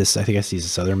Baptist. I guess he's a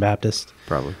Southern Baptist.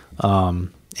 Probably.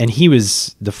 And he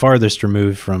was the farthest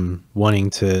removed from wanting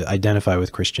to identify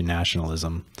with Christian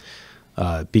nationalism,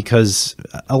 because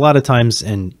a lot of times,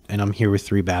 and I'm here with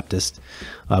three Baptists,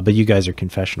 but you guys are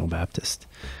confessional Baptist.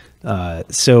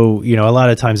 So, a lot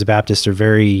of times the Baptists are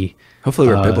very... Hopefully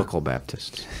we're biblical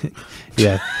Baptists.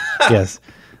 Yeah. Yes.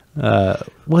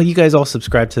 Well, you guys all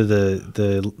subscribe to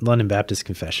the London Baptist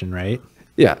Confession, right?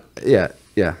 Yeah.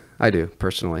 I do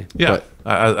personally. Yeah,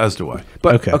 as do I.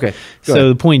 But okay. So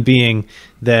the point being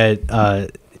that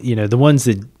the ones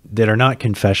that are not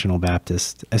confessional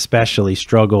Baptists especially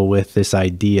struggle with this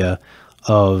idea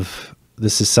of the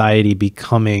society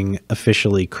becoming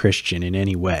officially Christian in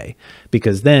any way,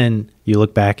 because then you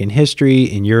look back in history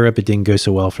in Europe, it didn't go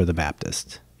so well for the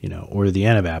Baptist, or the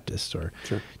Anabaptist, or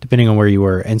depending on where you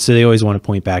were. And so they always want to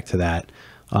point back to that.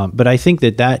 But I think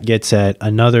that gets at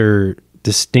another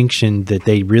distinction that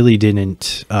they really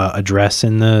didn't address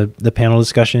in the panel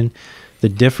discussion, the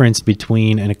difference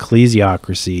between an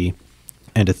ecclesiocracy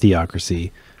and a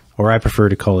theocracy, or I prefer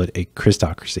to call it a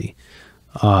Christocracy,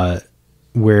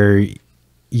 where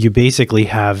you basically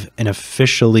have an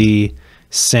officially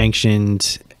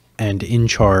sanctioned and in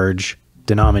charge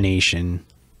denomination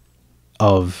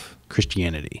of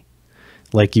Christianity,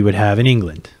 like you would have in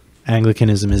England.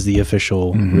 Anglicanism is the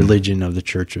official religion of the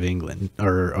Church of England,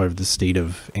 or of the state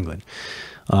of England,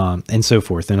 and so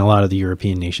forth, in a lot of the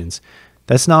European nations.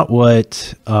 That's not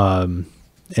what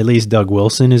at least Doug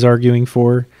Wilson is arguing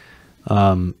for.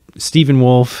 Stephen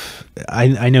Wolfe,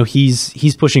 I know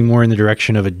he's pushing more in the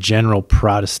direction of a general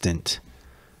Protestant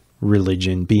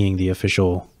religion being the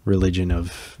official religion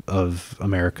of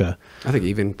America. I think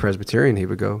even Presbyterian he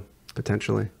would go,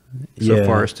 potentially. So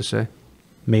far as to say.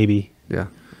 Maybe. Yeah.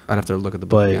 I'd have to look at the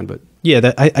book again, but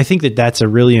yeah, I think that's a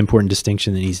really important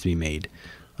distinction that needs to be made.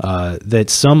 That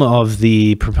some of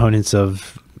the proponents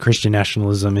of Christian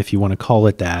nationalism, if you want to call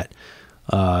it that,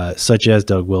 such as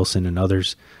Doug Wilson and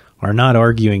others, are not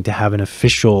arguing to have an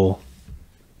official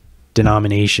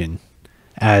denomination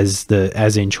as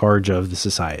in charge of the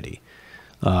society.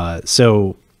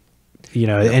 So,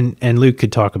 and Luke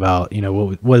could talk about,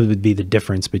 what would be the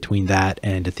difference between that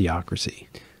and a theocracy.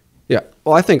 Yeah.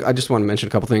 Well, I think I just want to mention a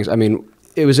couple things. I mean,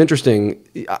 it was interesting.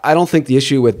 I don't think the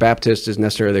issue with Baptists is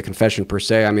necessarily the confession per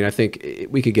se. I mean, I think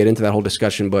we could get into that whole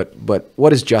discussion, but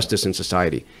what is justice in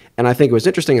society? And I think it was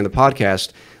interesting in the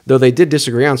podcast, though they did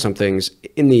disagree on some things,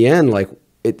 in the end, like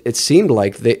it seemed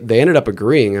like they ended up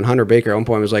agreeing. And Hunter Baker at one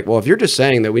point was like, well, if you're just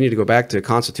saying that we need to go back to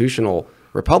constitutional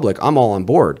republic, I'm all on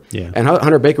board. Yeah. And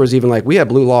Hunter Baker was even like, we had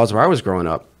blue laws where I was growing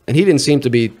up. And he didn't seem to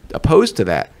be opposed to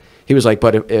that. He was like,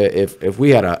 but if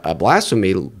we had a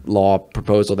blasphemy law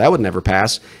proposal, that would never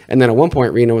pass. And then at one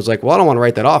point, Reno was like, well, I don't want to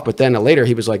write that off. But then later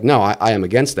he was like, no, I am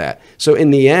against that. So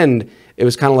in the end, it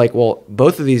was kind of like, well,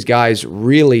 both of these guys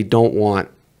really don't want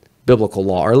biblical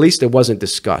law, or at least it wasn't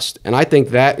discussed. And I think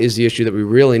that is the issue that we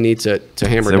really need to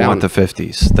hammer down. They want the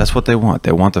 50s. That's what they want.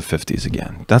 They want the 50s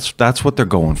again. That's what they're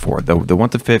going for. They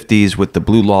want the 50s with the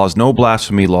blue laws, no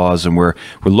blasphemy laws, and we're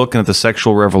looking at the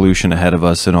sexual revolution ahead of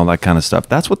us and all that kind of stuff.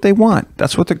 That's what they want.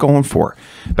 That's what they're going for.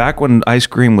 Back when ice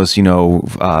cream was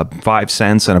 5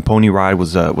 cents and a pony ride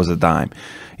was a dime,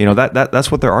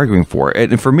 that's what they're arguing for.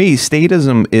 And for me,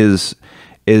 statism is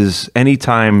is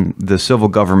anytime the civil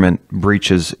government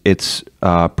breaches its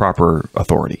proper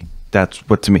authority. That's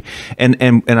what to me,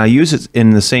 and I use it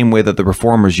in the same way that the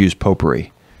reformers used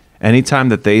popery. Anytime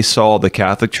that they saw the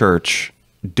Catholic Church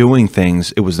doing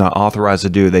things it was not authorized to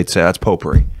do, they'd say that's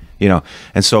popery.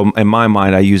 And so in my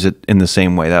mind, I use it in the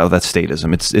same way. That's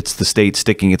statism. It's the state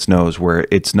sticking its nose where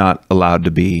it's not allowed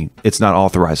to be. It's not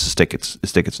authorized to stick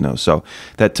its nose. So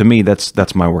that to me,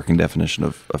 that's my working definition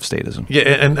of statism. Yeah,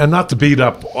 and not to beat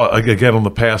up again on the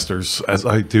pastors as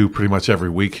I do pretty much every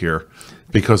week here,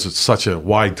 because it's such a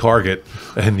wide target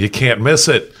and you can't miss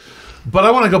it. But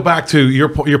I want to go back to your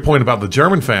point about the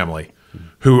German family,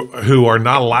 who are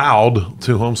not allowed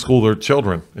to homeschool their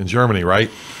children in Germany, right?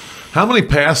 How many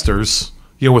pastors,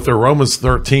 with their Romans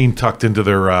 13 tucked into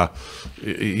their,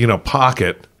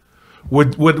 pocket,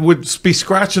 would be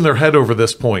scratching their head over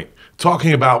this point,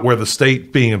 talking about where the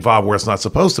state being involved where it's not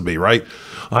supposed to be, right?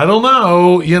 I don't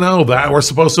know, that we're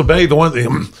supposed to obey the ones.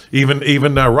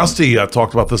 Even Rusty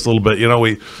talked about this a little bit.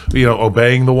 We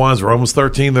obeying the ones Romans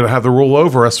 13 that have the rule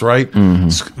over us, right?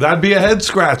 Mm-hmm. That'd be a head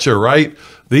scratcher, right?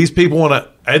 These people want to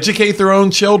educate their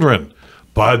own children.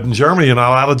 But in Germany, you're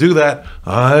not allowed to do that.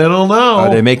 I don't know. Are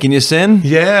they making you sin?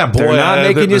 Yeah, boy. They're not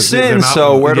making you sin,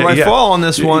 so where do I fall on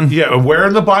this one? Yeah, where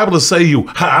in the Bible does it say you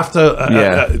have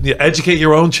to educate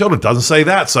your own children? It doesn't say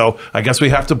that, so I guess we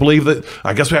have to believe that.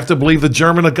 I guess we have to believe the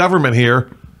German government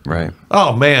here. Right.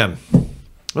 Oh, man.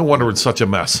 No wonder it's such a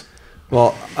mess.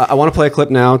 Well, I want to play a clip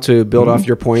now to build off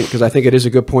your point, because I think it is a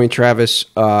good point, Travis,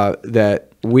 that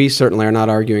we certainly are not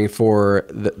arguing for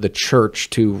the church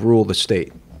to rule the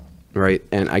state. Right,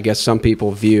 and I guess some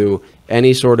people view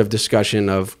any sort of discussion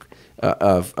of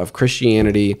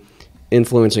Christianity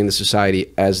influencing the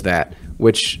society as that,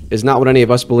 which is not what any of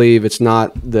us believe. It's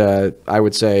not I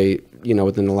would say,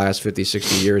 within the last 50,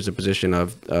 60 years, the position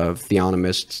of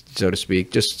theonomists, so to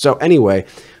speak. Just so anyway,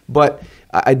 but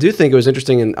I do think it was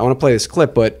interesting, and I want to play this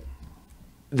clip, but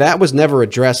that was never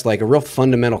addressed like a real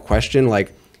fundamental question,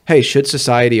 like, hey, should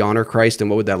society honor Christ, and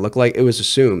what would that look like? It was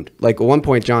assumed. Like at one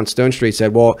point, John Stonestreet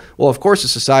said, well, of course a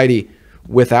society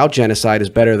without genocide is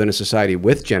better than a society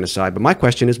with genocide. But my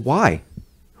question is why?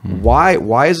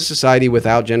 Why is a society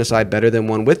without genocide better than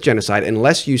one with genocide?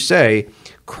 Unless you say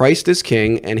Christ is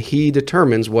king and he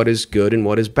determines what is good and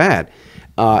what is bad.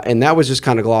 And that was just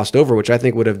kind of glossed over, which I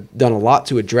think would have done a lot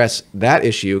to address that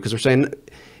issue, because we're saying,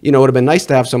 it would have been nice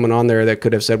to have someone on there that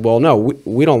could have said, well, no,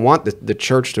 we don't want the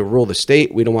church to rule the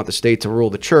state. We don't want the state to rule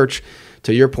the church.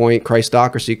 To your point,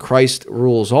 Christocracy, Christ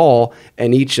rules all,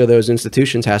 and each of those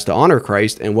institutions has to honor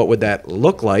Christ. And what would that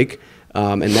look like?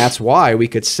 And that's why we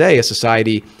could say a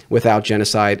society without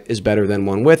genocide is better than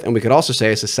one with. And we could also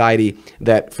say a society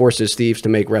that forces thieves to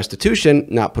make restitution,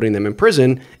 not putting them in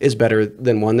prison, is better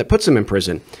than one that puts them in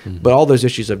prison. Mm-hmm. But all those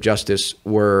issues of justice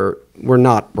were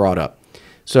not brought up.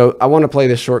 So I want to play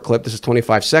this short clip. This is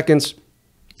 25 seconds,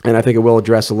 and I think it will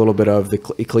address a little bit of the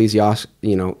ecclesiocracy.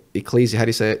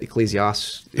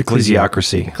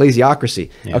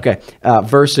 Yeah. Okay,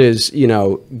 versus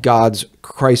God's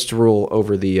Christ's rule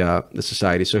over the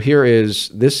society. So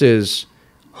this is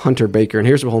Hunter Baker, and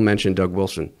here's what he'll mention Doug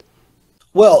Wilson.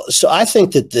 Well, so I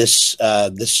think that this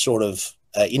sort of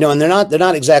and they're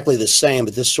not exactly the same,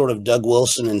 but this sort of Doug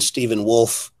Wilson and Stephen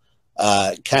Wolfe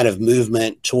kind of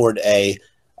movement toward a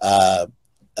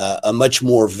much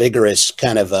more vigorous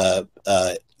kind of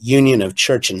a union of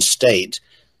church and state.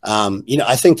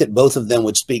 I think that both of them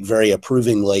would speak very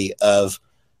approvingly of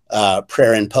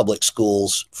prayer in public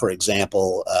schools, for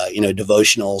example,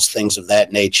 devotionals, things of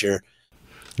that nature.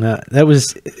 It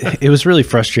was really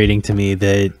frustrating to me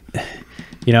that,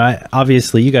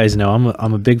 obviously you guys know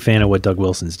I'm a big fan of what Doug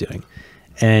Wilson's doing,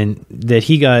 and that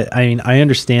I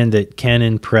understand that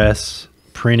Canon Press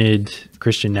printed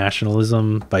Christian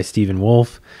Nationalism by Stephen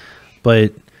Wolfe,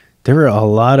 but there were a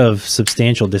lot of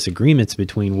substantial disagreements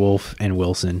between Wolfe and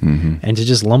Wilson. Mm-hmm. And to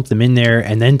just lump them in there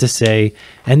and then to say,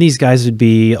 and these guys would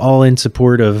be all in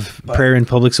support of prayer in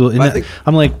public school. And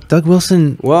I'm like, Doug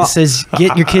Wilson says,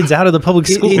 get your kids out of the public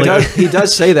school. He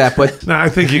does say that, but... No, I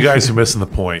think you guys are missing the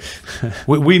point.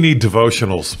 We need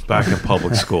devotionals back in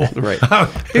public school. Right.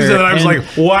 He said, I was like,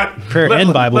 what? Prayer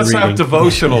and Bible reading. Let's have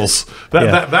devotionals.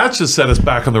 That should set us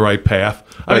back on the right path.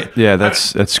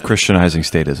 That's Christianizing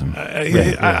statism.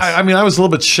 I mean, I was a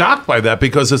little bit shocked by that,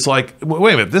 because it's like,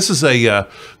 wait a minute, this is a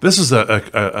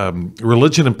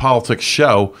religion and politics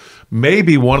show,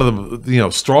 maybe one of the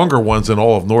stronger ones in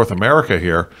all of North America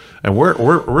here, and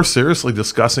we're seriously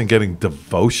discussing getting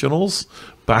devotionals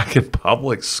back in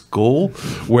public school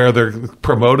where they're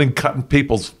promoting cutting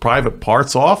people's private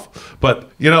parts off. But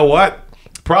you know what?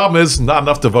 The problem is not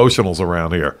enough devotionals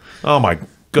around here. Oh my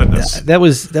goodness. That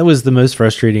was the most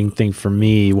frustrating thing for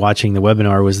me watching the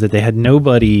webinar, was that they had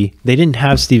nobody. They didn't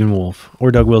have Stephen Wolf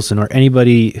or Doug Wilson or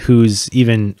anybody who's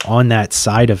even on that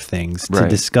side of things to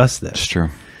discuss this. That's true.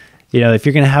 You know, if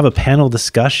you're going to have a panel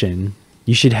discussion,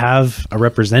 you should have a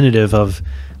representative of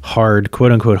hard,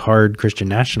 quote unquote, hard Christian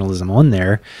nationalism on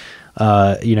there.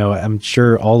 You know, I'm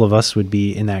sure all of us would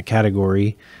be in that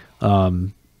category.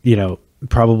 You know,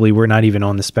 probably we're not even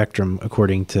on the spectrum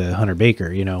according to Hunter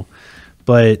Baker, you know,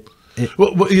 but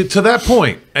well, to that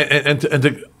point, and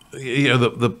to, you know,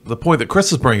 the point that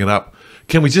Chris is bringing up,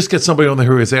 can we just get somebody on there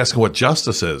who is asking what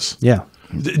justice is? Yeah.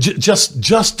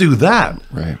 Just do that.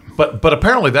 Right. But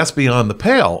apparently that's beyond the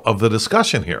pale of the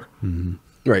discussion here. Mm-hmm.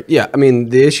 Right. Yeah. I mean,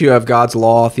 the issue of God's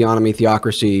law, theonomy,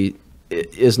 theocracy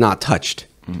is not touched.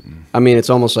 I mean, it's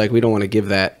almost like we don't want to give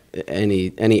that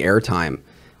any airtime.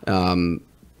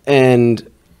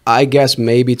 And I guess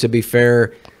maybe, to be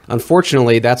fair,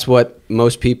 unfortunately, that's what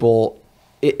most people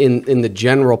in the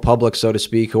general public, so to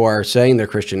speak, who are saying they're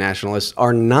Christian nationalists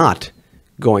are not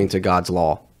going to God's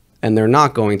law. And they're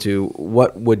not going to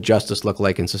what would justice look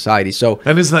like in society. So,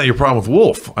 and isn't that your problem with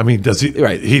Wolf? I mean, does he?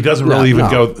 Right. He doesn't really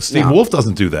go. Steve Wolf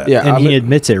doesn't do that. Yeah, and he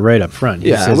admits it right up front. He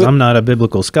Yeah, says, "I'm not a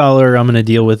biblical scholar. I'm going to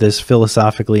deal with this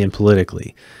philosophically and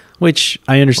politically," which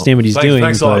I understand what he's doing.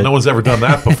 Thanks a lot. No one's ever done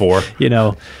that before. You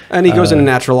know, and he goes into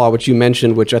natural law, which you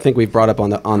mentioned, which I think we've brought up on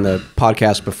the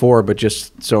podcast before, but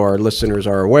just so our listeners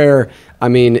are aware, I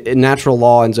mean, natural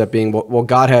law ends up being what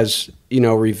God has, you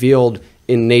know, revealed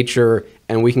in nature.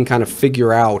 And we can kind of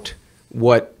figure out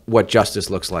what justice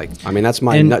looks like. I mean, that's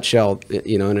my nutshell,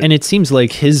 you know. And it seems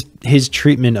like his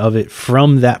treatment of it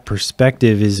from that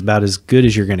perspective is about as good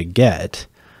as you're going to get.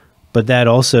 But that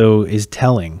also is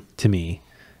telling to me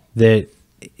that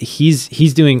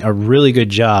he's doing a really good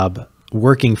job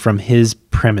working from his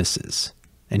premises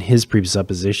and his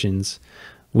presuppositions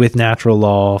with natural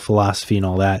law, philosophy, and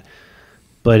all that.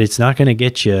 But it's not going to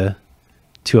get you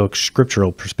to a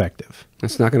scriptural perspective.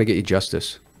 It's not going to get you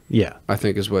justice. Yeah, I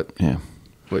think is what. Yeah.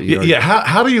 What you yeah.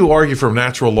 How do you argue from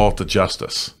natural law to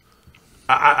justice?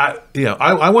 I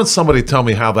want somebody to tell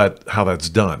me how that's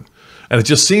done. And it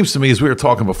just seems to me, as we were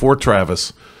talking before,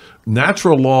 Travis,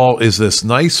 natural law is this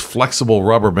nice, flexible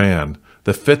rubber band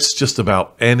that fits just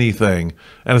about anything,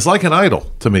 and it's like an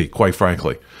idol to me, quite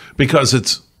frankly, because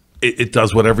it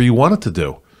does whatever you want it to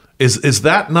do. Is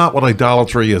that not what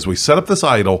idolatry is? We set up this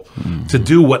idol to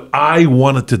do what I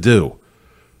want it to do.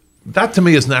 That to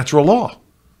me is natural law.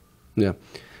 Yeah.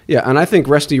 Yeah, and I think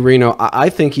Rusty Reno, I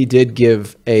think he did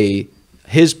give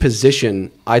his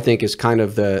position, I think, is kind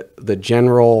of the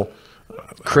general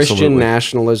Christian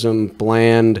nationalism,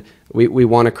 bland, we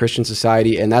want a Christian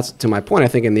society, and that's, to my point, I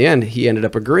think in the end, he ended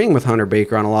up agreeing with Hunter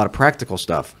Baker on a lot of practical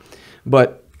stuff.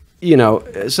 But, you know,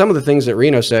 some of the things that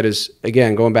Reno said is,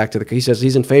 again, going back to he says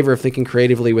he's in favor of thinking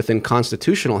creatively within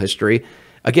constitutional history.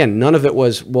 Again, none of it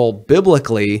was, well,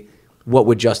 biblically, what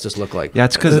would justice look like? Yeah,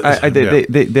 it's because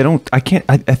they don't.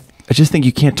 I just think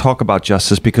you can't talk about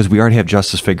justice because we already have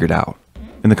justice figured out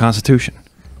in the Constitution.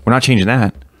 We're not changing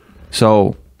that.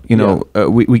 So you know,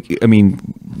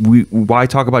 why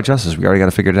talk about justice? We already got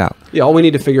to figure it out. Yeah, all we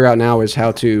need to figure out now is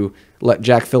how to let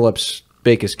Jack Phillips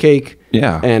bake his cake.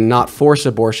 Yeah. And not force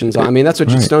abortions. I mean, that's what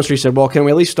Stone Street said. Well, can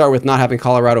we at least start with not having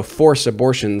Colorado force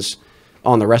abortions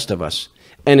on the rest of us?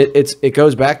 And it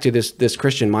goes back to this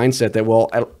Christian mindset that, well,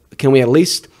 can we at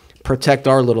least protect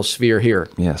our little sphere here?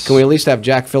 Yes. Can we at least have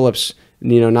Jack Phillips,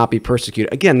 not be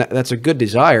persecuted? Again, that's a good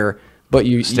desire, but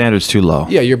standard's too low.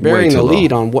 Yeah, you're burying the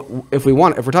lead low. on what if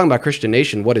we're talking about Christian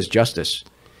nation, what is justice?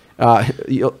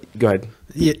 Go ahead.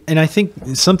 Yeah, and I think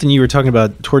something you were talking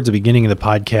about towards the beginning of the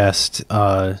podcast,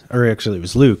 or actually it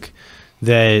was Luke,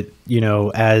 that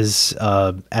as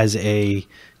a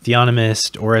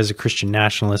theonomist or as a Christian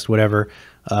nationalist, whatever,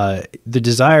 the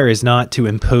desire is not to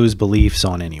impose beliefs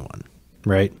on anyone,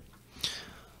 right?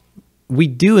 We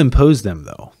do impose them,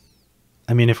 though.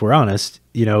 I mean, if we're honest,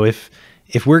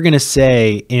 if we're going to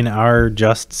say in our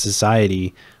just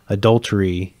society,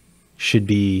 adultery should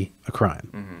be a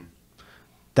crime,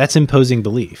 that's imposing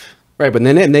belief. Right, but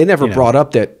then they never brought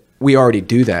up that we already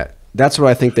do that. That's what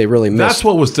I think they really missed. That's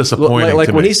what was disappointing like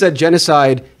to when me. He said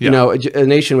genocide, a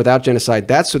nation without genocide,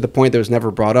 that's the point that was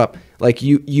never brought up. Like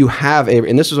you have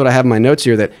and this is what I have in my notes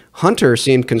here, that Hunter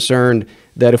seemed concerned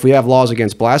that if we have laws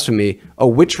against blasphemy,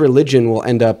 which religion will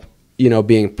end up,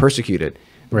 being persecuted.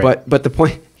 Right. But the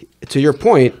point, to your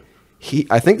point,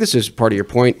 I think this is part of your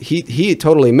point. He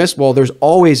totally missed. Well, there's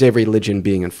always a religion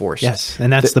being enforced. Yes,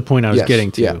 and that's the point I was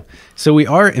getting to. Yeah. So we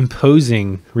are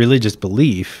imposing religious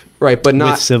belief, right? But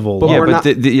not with civil but law. we're not,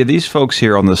 these folks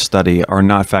here on this study are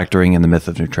not factoring in the myth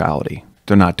of neutrality.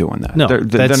 They're not doing that. No,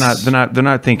 they're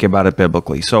not thinking about it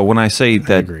biblically. So when I say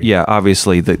that, yeah,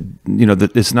 obviously that,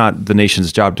 that it's not the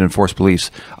nation's job to enforce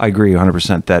beliefs. I agree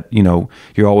 100% that,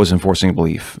 you're always enforcing a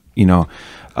belief, Well,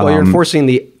 you're enforcing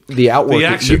the outward. The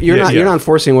action. You're not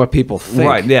enforcing what people think.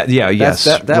 Right. Yeah. Yes.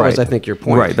 That was, I think, your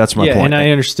point. Right. That's my point. And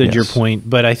I understood your point,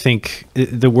 but I think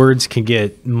the words can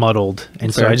get muddled.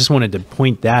 And so I just wanted to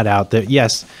point that out, that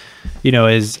yes,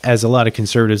 as a lot of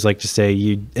conservatives like to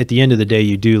say, at the end of the day,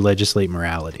 you do legislate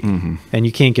morality, and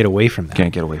you can't get away from that.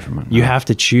 Can't get away from it. You have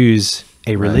to choose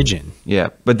a religion. Yeah,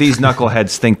 but these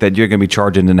knuckleheads think that you're going to be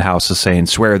charged into the house of saying,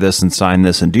 swear this and sign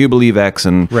this, and do you believe X?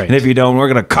 And if you don't, we're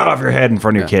going to cut off your head in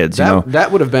front of your kids.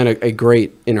 That would have been a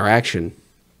great interaction,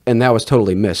 and that was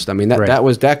totally missed. I mean,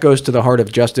 that goes to the heart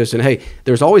of justice. And hey,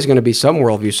 there's always going to be some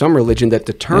worldview, some religion that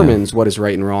determines what is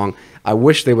right and wrong. I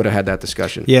wish they would have had that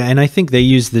discussion. Yeah, and I think they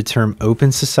use the term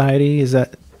open society. Is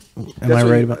that? Am I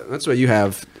right about? That's what you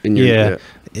have in your. Yeah.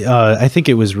 I think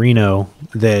it was Reno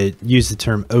that used the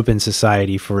term open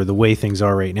society for the way things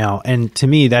are right now. And to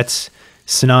me, that's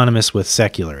synonymous with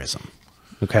secularism.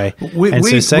 Okay.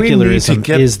 So secularism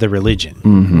is the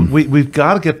religion. We've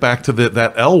got to get back to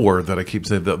that L word that I keep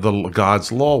saying, the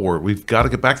God's law word. We've got to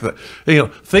get back to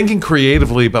that. Thinking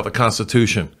creatively about the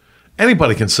Constitution.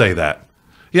 Anybody can say that.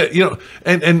 Yeah,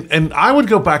 and I would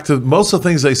go back to most of the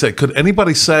things they say. Could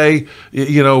anybody say,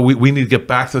 we need to get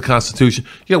back to the Constitution?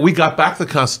 Yeah, we got back to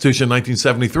the Constitution in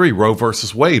 1973, Roe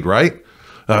versus Wade, right?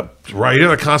 Right here,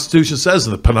 the Constitution says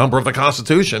in the penumbra of the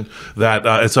Constitution that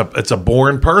it's a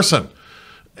born person.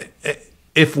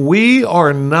 If we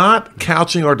are not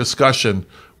couching our discussion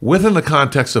within the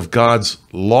context of God's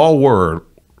law word,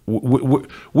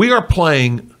 we are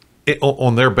playing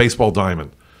on their baseball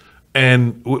diamond.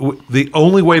 And the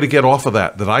only way to get off of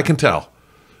that I can tell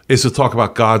is to talk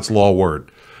about God's law word.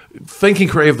 Thinking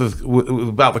creatively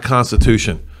about the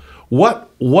Constitution.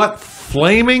 What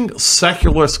flaming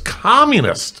secularist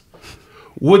communist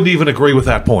wouldn't even agree with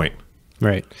that point?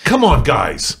 Right. Come on,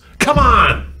 guys. Come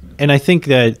on. And I think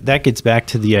that gets back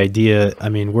to the idea, I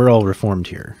mean, we're all Reformed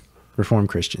here. Reformed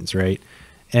Christians, right?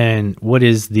 And what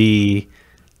is the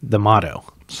motto?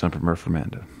 Semper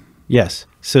Reformanda. Yes.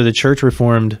 So the Church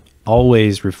Reformed,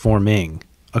 always reforming,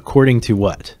 according to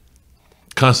what?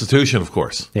 Constitution, of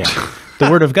course. Yeah.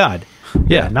 The Word of God.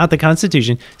 Yeah, not the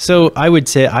Constitution. So I would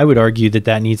argue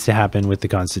that needs to happen with the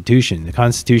Constitution. The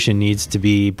Constitution needs to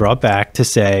be brought back to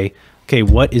say, okay,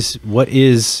 what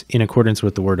is in accordance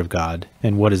with the Word of God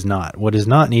and what is not? What is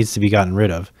not needs to be gotten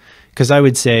rid of. Because I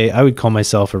would call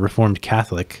myself a Reformed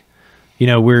Catholic.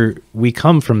 We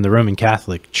come from the Roman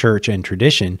Catholic Church and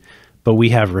tradition, but we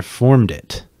have reformed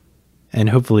it and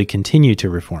hopefully continue to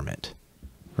reform it,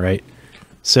 right?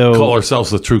 So call ourselves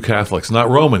the true Catholics, not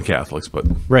Roman Catholics, but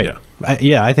right.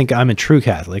 Yeah. I think I'm a true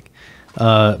Catholic,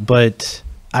 but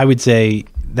I would say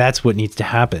that's what needs to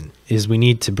happen is we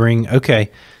need to bring, okay,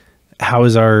 how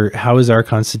is our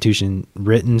Constitution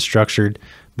written, structured,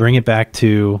 bring it back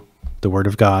to the Word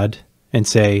of God and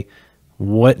say,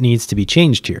 what needs to be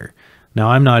changed here? Now,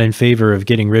 I'm not in favor of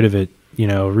getting rid of it,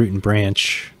 root and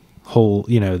branch, whole,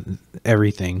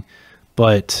 everything,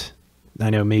 but I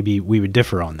know maybe we would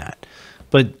differ on that.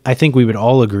 But I think we would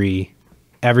all agree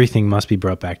everything must be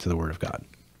brought back to the Word of God.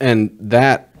 And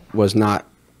that was not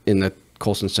in the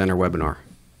Colson Center webinar.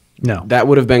 No. That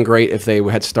would have been great if they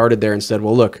had started there and said,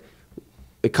 well, look,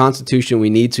 the Constitution, we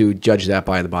need to judge that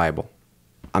by the Bible.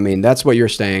 I mean, that's what you're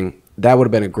saying. That would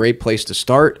have been a great place to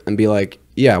start and be like,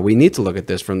 yeah, we need to look at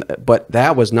this but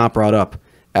that was not brought up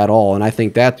at all. And I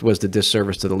think that was the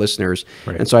disservice to the listeners.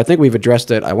 Right. And so I think we've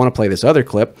addressed it. I want to play this other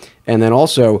clip. And then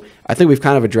also, I think we've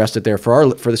kind of addressed it there for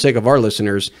the sake of our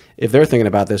listeners. If they're thinking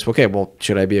about this, okay, well,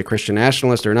 should I be a Christian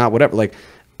nationalist or not? Whatever. Like,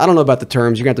 I don't know about the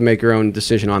terms. You're going to have to make your own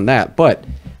decision on that. But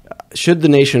should the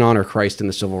nation honor Christ in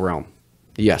the civil realm?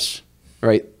 Yes.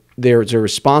 Right. There's a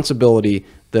responsibility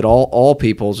that all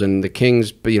peoples and the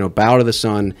kings, bow to the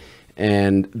Son.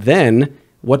 And then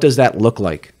what does that look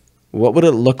like? What would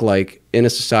it look like in a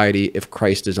society if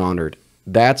Christ is honored?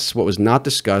 That's what was not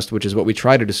discussed, which is what we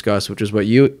try to discuss, which is what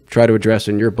you try to address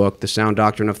in your book, The Sound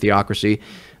Doctrine of Theocracy.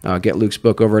 Get Luke's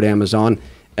book over at Amazon.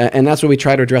 And that's what we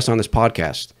try to address on this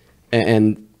podcast.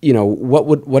 And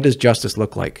what does justice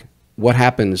look like? What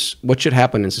should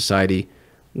happen in society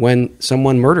when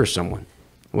someone murders someone?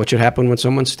 What should happen when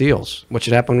someone steals? What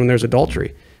should happen when there's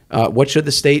adultery? What should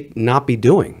the state not be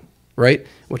doing? Right?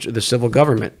 Which the civil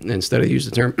government, instead of use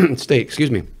the term state, excuse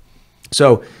me.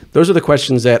 So those are the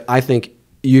questions that I think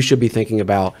you should be thinking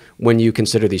about when you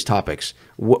consider these topics.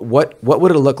 What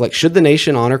would it look like? Should the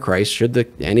nation honor Christ?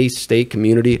 Should any state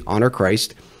community honor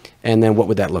Christ? And then what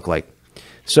would that look like?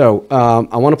 So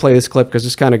I want to play this clip because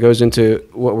this kind of goes into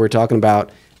what we're talking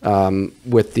about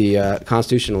with the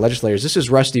constitutional legislators. This is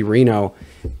Rusty Reno,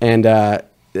 and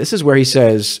this is where he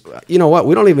says, you know what,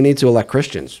 we don't even need to elect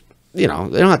Christians. You know,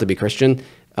 they don't have to be Christian.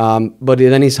 But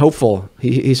then he's hopeful.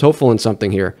 He's hopeful in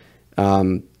something here.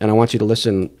 And I want you to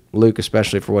listen, Luke,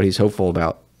 especially for what he's hopeful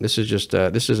about. This is just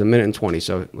this is 1:20,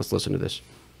 so let's listen to this.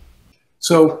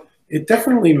 So it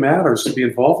definitely matters to be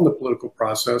involved in the political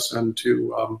process and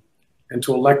to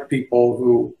elect people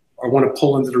who want to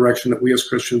pull in the direction that we as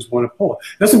Christians want to pull.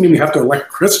 It doesn't mean we have to elect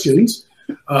Christians.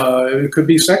 It could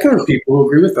be secular people who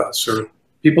agree with us, or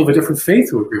people of a different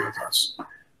faith who agree with us.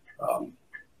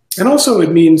 And also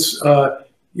it means, one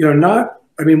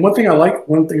thing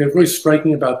that's really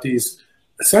striking about these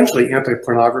essentially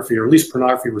anti-pornography, or at least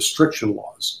pornography restriction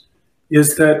laws,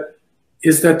 is that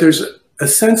there's a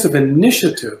sense of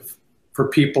initiative for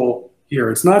people here.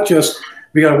 It's not just,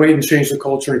 we got to wait and change the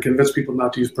culture and convince people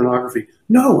not to use pornography.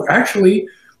 No, actually,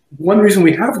 one reason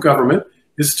we have government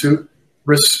is to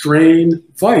restrain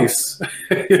vice,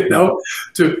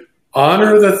 to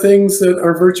honor the things that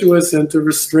are virtuous and to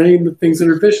restrain the things that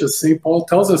are vicious. St. Paul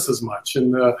tells us as much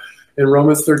in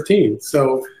Romans 13.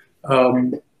 So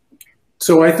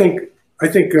I think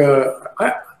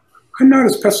I'm not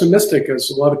as pessimistic as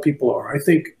a lot of people are. I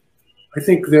think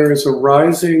there is a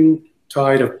rising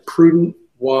tide of prudent,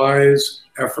 wise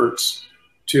efforts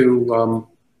to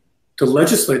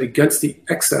legislate against the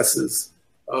excesses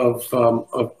of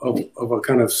a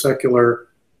kind of secular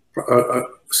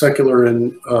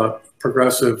and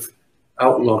progressive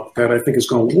outlook that I think has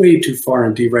gone way too far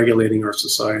in deregulating our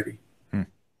society.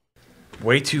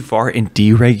 Way too far in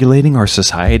deregulating our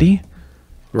society?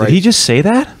 Right. Did he just say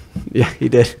that? Yeah, he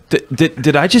did.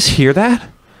 Did I just hear that?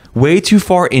 Way too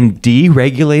far in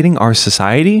deregulating our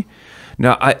society?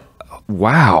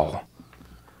 Wow.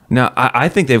 Now, I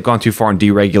think they've gone too far in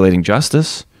deregulating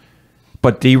justice.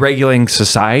 But deregulating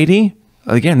society?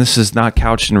 Again, this is not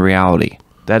couched in reality.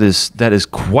 That is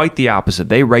quite the opposite.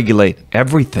 They regulate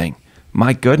everything.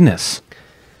 My goodness.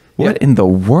 What in the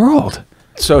world?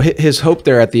 So his hope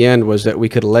there at the end was that we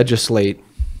could legislate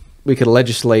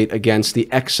against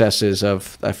the excesses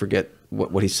of, I forget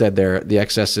what he said there, the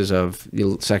excesses of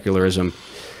secularism.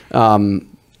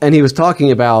 And he was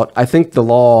talking about, I think the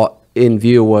law in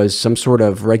view was some sort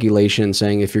of regulation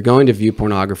saying if you're going to view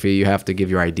pornography, you have to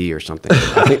give your ID or something.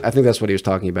 I think that's what he was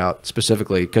talking about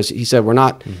specifically, because he said we're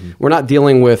not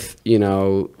dealing with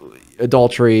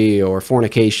adultery or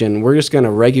fornication. We're just going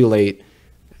to regulate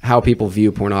how people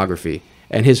view pornography.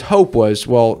 And his hope was,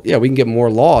 well, yeah, we can get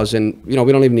more laws, and we don't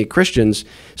even need Christians.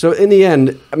 So in the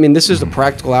end, I mean, this is the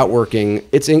practical outworking.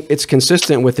 It's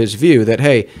consistent with his view that,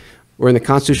 hey, we're in the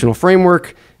constitutional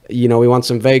framework. We want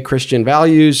some vague Christian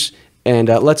values, and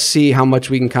let's see how much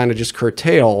we can kind of just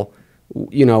curtail,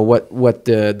 what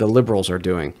the liberals are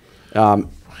doing. And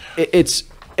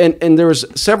there was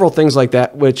several things like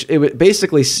that, which it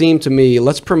basically seemed to me,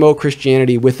 let's promote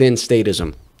Christianity within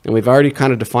statism. And we've already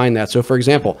kind of defined that. So, for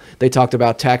example, they talked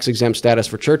about tax-exempt status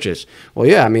for churches. Well,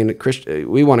 yeah, I mean,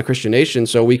 we want a Christian nation,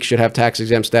 so we should have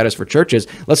tax-exempt status for churches.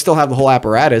 Let's still have the whole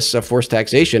apparatus of forced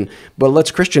taxation, but let's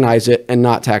Christianize it and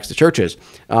not tax the churches.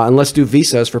 And let's do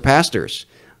visas for pastors.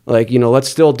 Let's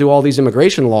still do all these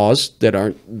immigration laws that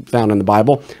aren't found in the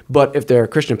Bible, but if they're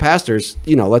Christian pastors,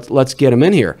 let's get them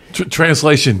in here.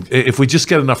 Translation, if we just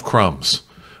get enough crumbs,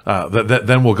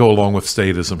 then we'll go along with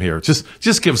statism here.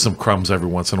 Just give some crumbs every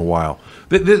once in a while.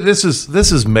 This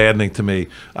is maddening to me,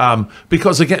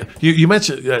 because again, you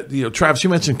mentioned, Travis, you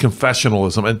mentioned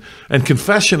confessionalism, and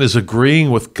confession is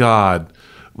agreeing with God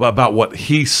about what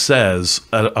He says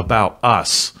about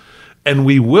us. And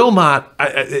we will not,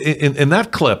 in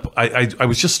that clip, I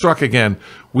was just struck again,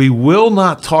 we will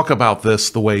not talk about this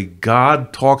the way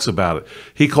God talks about it.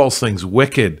 He calls things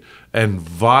wicked and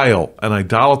vile and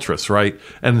idolatrous, right?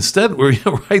 And instead, we're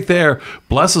right there,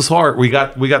 bless his heart, we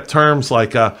got terms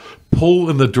like pull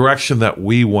in the direction that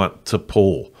we want to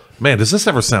pull. Man, does this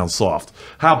ever sound soft?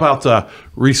 How about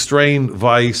restrain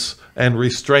vice and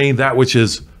restrain that which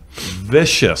is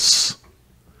vicious?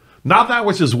 Not that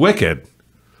which is wicked.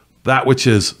 That which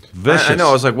is vicious. I know.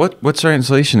 I was like, what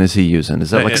translation is he using?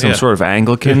 Is that like some sort of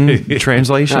Anglican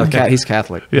translation? No, he's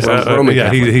Catholic. Roman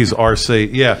Catholic. He's RC.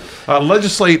 Yeah.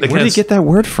 Legislate against... Where did he get that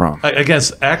word from?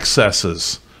 Against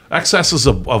excesses. Excesses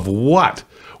of what?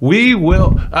 We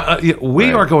will...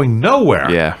 we are going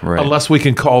nowhere unless we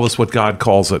can call this what God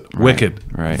calls it. Wicked,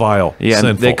 vile,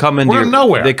 sinful. They come into We're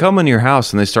nowhere. They come into your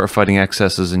house and they start fighting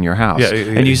excesses in your house.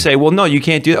 And you say, well, no, you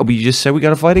can't do that. But you just said we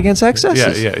got to fight against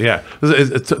excesses. Yeah.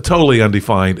 It's totally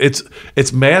undefined.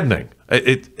 It's maddening.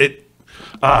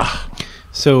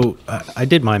 So I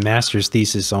did my master's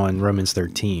thesis on Romans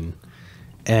 13,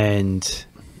 and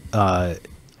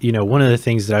one of the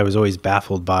things that I was always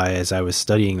baffled by as I was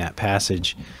studying that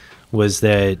passage was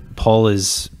that Paul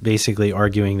is basically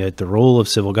arguing that the role of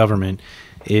civil government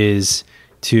is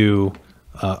to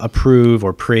approve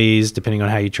or praise, depending on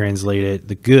how you translate it,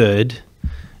 the good,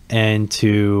 and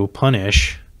to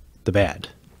punish the bad,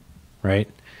 right?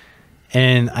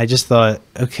 And I just thought,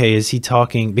 okay, is he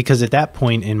talking? Because at that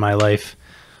point in my life,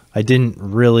 I didn't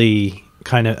really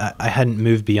I hadn't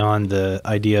moved beyond the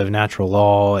idea of natural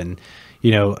law and,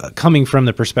 coming from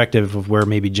the perspective of where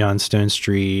maybe John Stone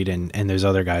Street and those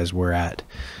other guys were at.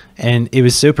 And it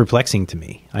was so perplexing to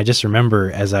me. I just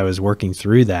remember as I was working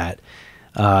through that,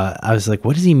 I was like,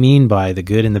 what does he mean by the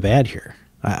good and the bad here?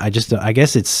 I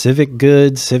guess it's civic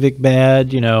good, civic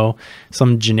bad,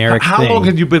 some generic How thing. long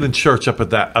had you been in church up to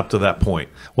that point?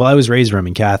 Well, I was raised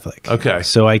Roman Catholic. Okay.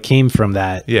 So I came from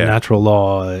that natural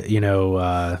law,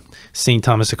 St.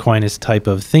 Thomas Aquinas type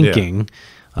of thinking,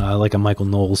 like a Michael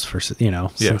Knowles for,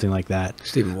 something like that.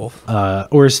 Stephen Wolfe.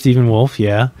 Or Stephen Wolfe,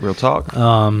 yeah. Real talk.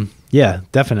 Yeah,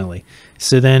 definitely.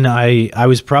 So then I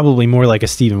was probably more like a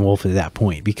Stephen Wolfe at that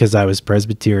point because I was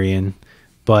Presbyterian,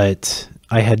 but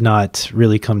I had not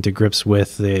really come to grips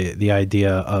with the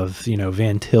idea of,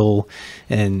 Van Til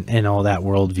and all that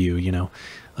worldview,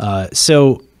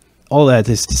 So all that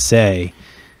is to say,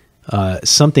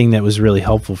 something that was really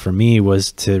helpful for me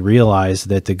was to realize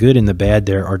that the good and the bad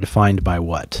there are defined by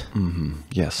what? Mm-hmm.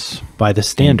 Yes. By the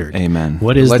standard. Amen.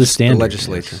 What is the standard? The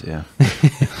legislature. Yeah.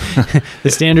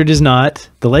 The standard is not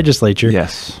the legislature.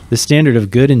 Yes. The standard of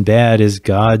good and bad is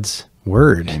God's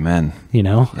word. Amen.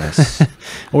 Yes.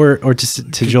 or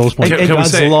to Joel's point, Can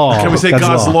God's we say, law. Can we say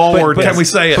God's law, or But- can we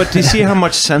say it? But do you see how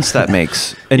much sense that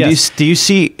makes? And Yes. do you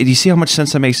see how much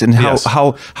sense that makes, and Yes.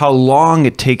 how long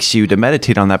it takes you to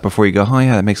meditate on that before you go, oh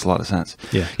yeah, that makes a lot of sense.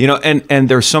 Yeah. And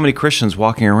there's so many Christians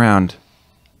walking around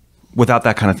without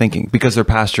that kind of thinking because their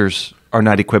pastors are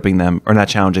not equipping them or not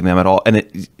challenging them at all.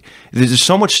 And there's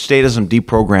so much statism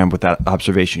deprogrammed with that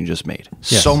observation you just made.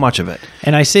 Yes. So much of it.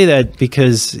 And I say that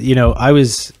because, I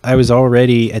was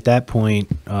already at that point,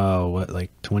 like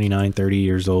 29, 30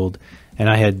 years old, and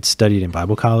I had studied in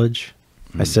Bible college.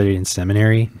 I studied in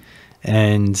seminary,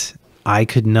 and I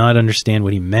could not understand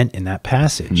what he meant in that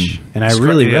passage. And I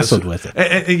really wrestled with it.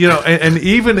 And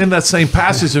even in that same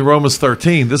passage in Romans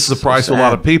 13, this is a surprise to a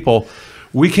lot of people.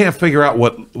 We can't figure out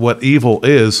what evil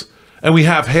is, and we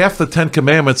have half the 10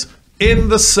 Commandments in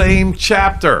the same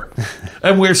chapter,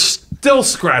 and we're still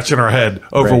scratching our head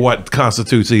over what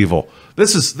constitutes evil.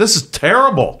 This is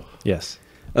terrible. Yes.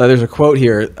 There's a quote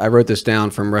here. I wrote this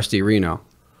down from Rusty Reno,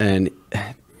 and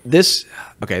this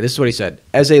is what he said.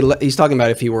 He's talking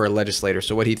about if he were a legislator,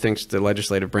 so what he thinks the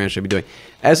legislative branch should be doing.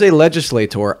 As a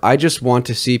legislator, I just want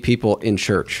to see people in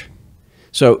church.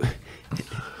 So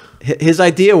his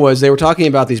idea was they were talking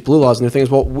about these blue laws, and the thing is,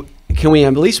 well, can we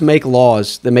at least make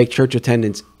laws that make church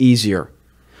attendance easier?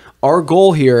 Our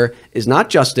goal here is not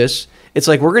justice. It's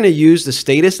like we're going to use the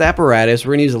statist apparatus.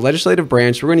 We're going to use the legislative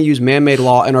branch. We're going to use man-made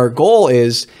law. And our goal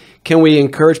is, can we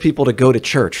encourage people to go to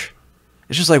church?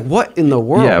 It's just like, what in the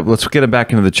world? Yeah, let's get it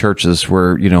back into the churches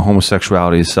where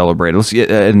homosexuality is celebrated. Let's get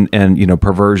and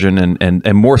perversion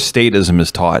and more statism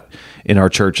is taught in our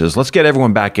churches. Let's get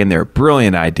everyone back in there.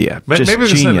 Brilliant idea. Maybe Just we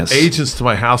can genius. send agents to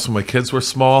my house when my kids were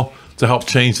small to help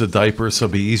change the diapers, so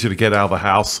it'd be easier to get out of the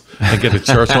house and get to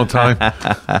church on time.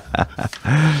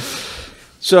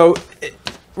 So,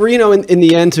 in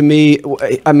the end, to me,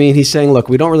 I mean, he's saying, look,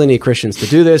 we don't really need Christians to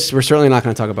do this. We're certainly not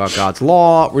going to talk about God's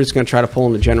law. We're just going to try to pull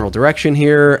in the general direction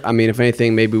here. I mean, if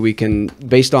anything, maybe we can,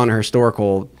 based on our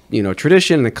historical,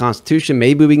 tradition and the Constitution,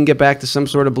 maybe we can get back to some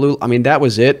sort of blue. I mean, that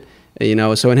was it.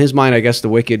 So in his mind, I guess the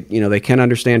wicked, they can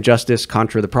understand justice,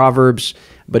 contra the Proverbs,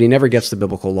 but he never gets the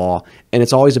biblical law. And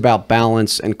it's always about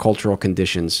balance and cultural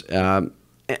conditions. And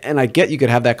I get you could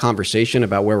have that conversation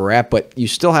about where we're at, but you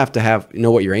still have to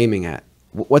know what you're aiming at.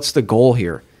 What's the goal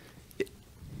here?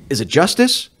 Is it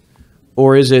justice,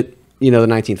 or is it, the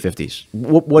 1950s?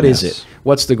 What is it?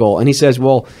 What's the goal? And he says,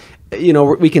 well,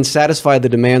 we can satisfy the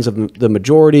demands of the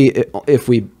majority if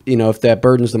we, if that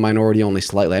burdens the minority only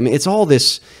slightly. I mean, it's all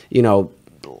this,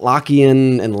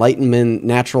 Lockean, Enlightenment,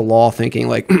 natural law thinking,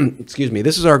 like, excuse me,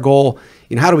 this is our goal.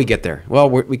 How do we get there? Well,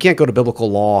 we can't go to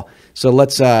biblical law. So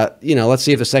let's see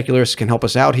if the secularists can help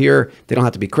us out here. They don't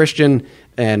have to be Christian.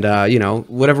 And,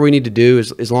 whatever we need to do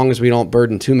is as long as we don't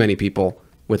burden too many people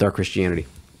with our Christianity.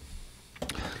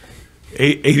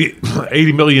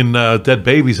 80 million dead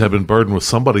babies have been burdened with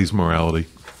somebody's morality.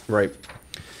 Right.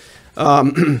 All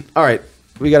right.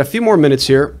 We got a few more minutes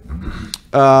here.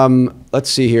 Let's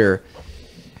see here.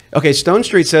 Okay, Stone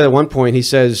Street said at one point, he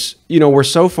says, we're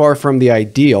so far from the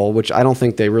ideal, which I don't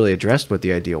think they really addressed what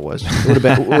the ideal was.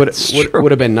 It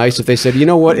would have been nice if they said, you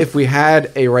know what, if we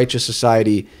had a righteous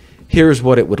society, here's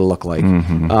what it would look like.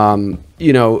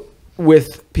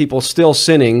 With people still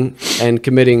sinning and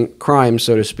committing crimes,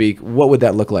 so to speak, what would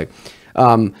that look like?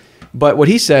 But what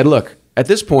he said, look, at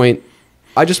this point,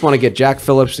 I just want to get Jack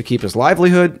Phillips to keep his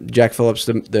livelihood. Jack Phillips,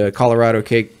 the Colorado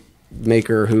cake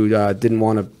maker who didn't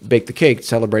want to bake the cake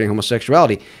celebrating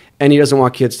homosexuality, and he doesn't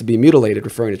want kids to be mutilated,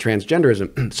 referring to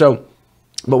transgenderism.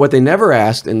 But what they never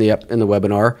asked in the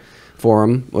webinar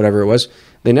forum, whatever it was,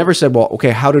 they never said, well,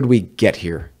 okay, how did we get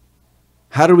here?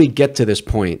 How did we get to this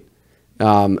point?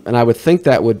 And I would think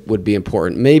that would be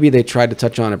important. Maybe they tried to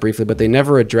touch on it briefly, but they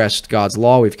never addressed God's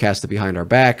law. We've cast it behind our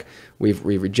back. We've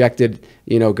rejected,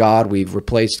 God. We've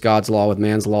replaced God's law with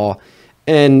man's law.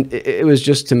 And it was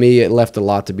just, to me, it left a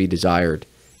lot to be desired.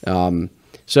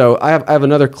 So I have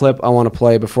another clip I want to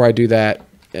play. Before I do that,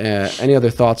 any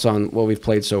other thoughts on what we've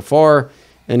played so far?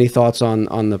 Any thoughts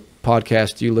on the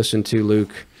podcast you listened to,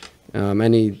 Luke?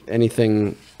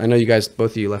 Anything? I know you guys,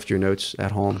 both of you, left your notes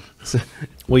at home.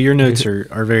 Well, your notes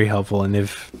are very helpful, and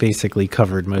they've basically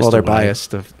covered most. Well, they're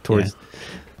biased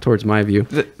towards my view.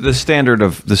 The standard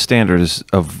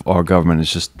of our government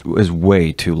is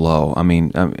way too low. I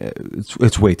mean,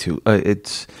 it's way too.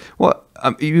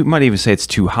 You might even say it's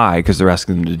too high because they're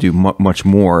asking them to do much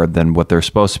more than what they're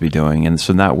supposed to be doing, and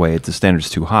so in that way, the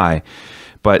standard's too high.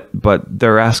 But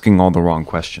they're asking all the wrong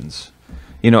questions.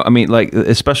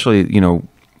 Especially,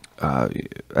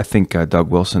 I think Doug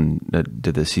Wilson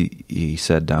did this. He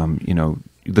said,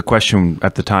 the question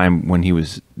at the time when he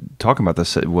was talking about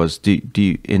this was, do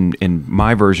you, in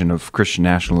my version of Christian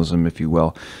nationalism, if you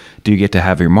will, do you get to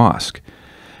have your mosque?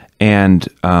 And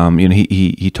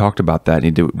he talked about that.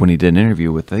 When he did an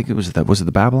interview with, I think was it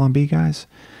the Babylon Bee guys?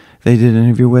 They did an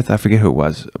interview with, I forget who it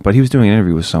was, but he was doing an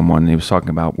interview with someone, and he was talking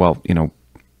about,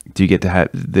 do you get to have,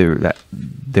 they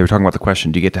were talking about the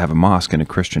question, do you get to have a mosque in a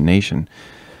Christian nation?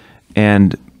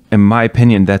 And in my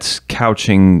opinion, that's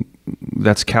couching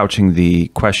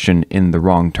the question in the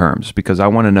wrong terms, because I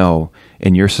want to know,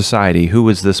 in your society, who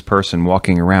is this person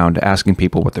walking around asking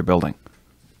people what they're building?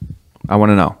 I want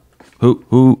to know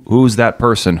who's that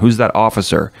person, who's that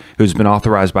officer who's been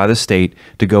authorized by the state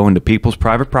to go into people's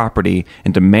private property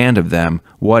and demand of them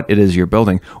what it is you're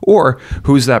building, or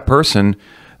who's that person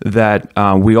that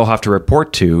we all have to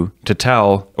report to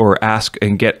tell or ask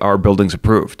and get our buildings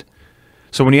approved.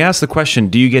 So when you ask the question,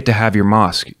 do you get to have your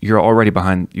mosque? You're already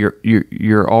behind.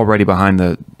 You're already behind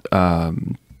the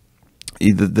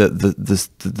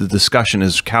discussion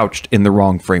is couched in the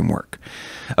wrong framework.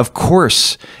 Of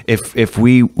course, if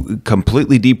we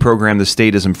completely deprogram the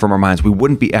statism from our minds, we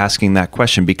wouldn't be asking that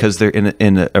question, because they're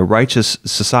in a righteous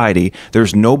society.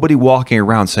 There's nobody walking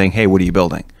around saying, "Hey, what are you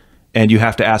building?" And you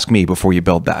have to ask me before you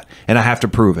build that. And I have to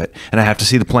prove it. And I have to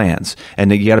see the plans.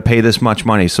 And you got to pay this much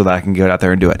money so that I can get out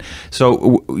there and do it.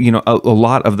 So, a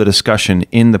lot of the discussion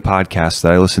in the podcast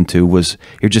that I listened to was,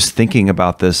 you're just thinking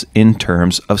about this in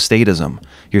terms of statism.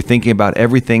 You're thinking about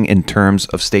everything in terms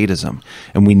of statism.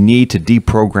 And we need to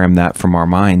deprogram that from our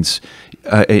minds.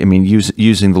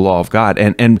 Using the law of God.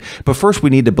 But first we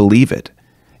need to believe it.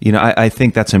 I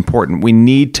think that's important. We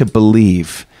need to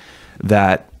believe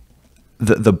that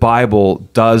the Bible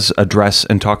does address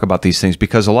and talk about these things,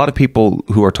 because a lot of people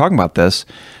who are talking about this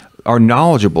are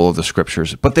knowledgeable of the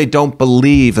scriptures, but they don't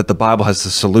believe that the Bible has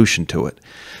the solution to it.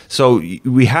 So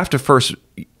we have to first,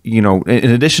 in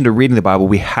addition to reading the Bible,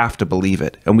 we have to believe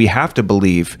it. And we have to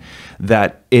believe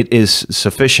that it is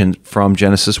sufficient from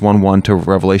Genesis 1:1 to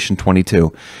Revelation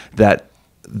 22, that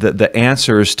the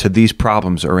answers to these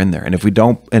problems are in there. And if we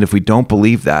don't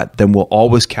believe that, then we'll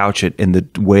always couch it in the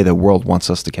way the world wants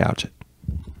us to couch it.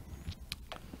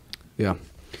 Yeah.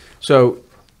 So,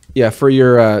 for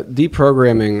your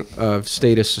deprogramming of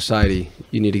statist society,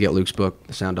 you need to get Luke's book,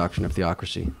 The Sound Doctrine of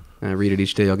Theocracy. And I read it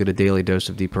each day. You'll get a daily dose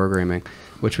of deprogramming,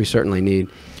 which we certainly need.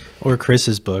 Or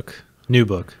Chris's book, new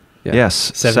book. Yeah.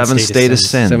 Yes, Seven Statist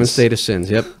Sins. 7 Statist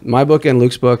Sins, yep. My book and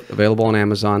Luke's book, available on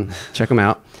Amazon. Check them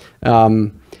out.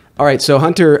 All right, so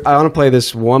Hunter, I want to play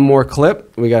this one more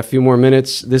clip. We got a few more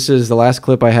minutes. This is the last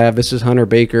clip I have. This is Hunter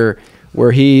Baker,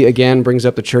 where he, again, brings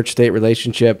up the church-state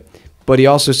relationship. But he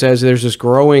also says there's this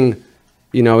growing,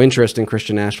 interest in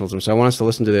Christian nationalism. So I want us to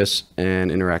listen to this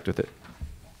and interact with it.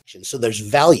 So there's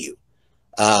value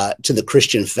to the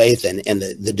Christian faith and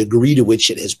the degree to which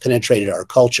it has penetrated our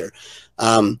culture.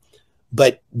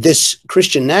 But this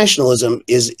Christian nationalism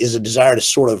is a desire to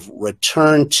sort of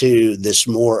return to this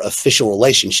more official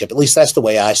relationship. At least that's the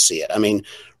way I see it. I mean,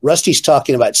 Rusty's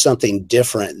talking about something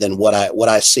different than what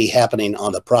I see happening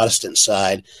on the Protestant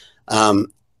side.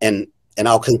 And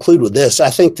I'll conclude with this. I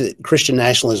think that Christian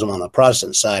nationalism on the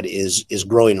Protestant side is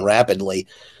growing rapidly.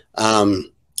 I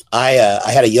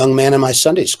had a young man in my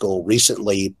Sunday school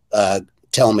recently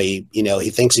tell me, he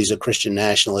thinks he's a Christian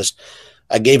nationalist.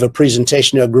 I gave a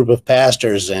presentation to a group of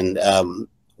pastors, and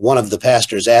one of the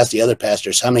pastors asked the other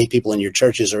pastors, how many people in your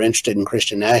churches are interested in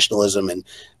Christian nationalism? And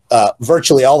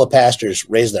virtually all the pastors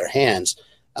raised their hands.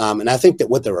 And I think that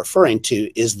what they're referring to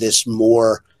is this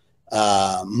more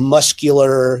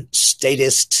muscular,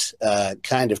 statist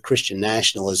kind of Christian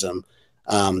nationalism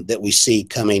that we see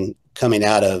coming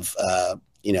out of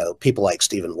people like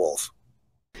Stephen Wolfe.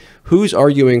 Who's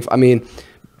arguing? I mean,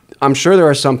 I'm sure there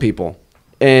are some people,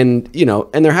 and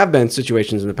there have been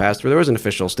situations in the past where there was an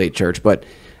official state church, but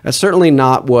that's certainly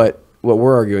not what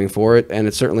we're arguing for it, and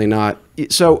it's certainly not.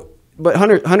 So, but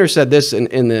Hunter said this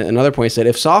in another point. He said,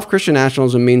 if soft Christian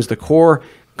nationalism means the core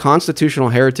constitutional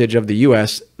heritage of the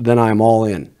U.S., then I'm all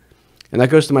in. And that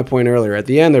goes to my point earlier. At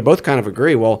the end, they both kind of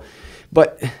agree. Well,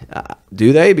 but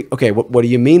do they? Okay, what do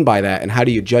you mean by that, and how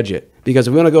do you judge it? Because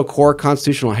if we want to go core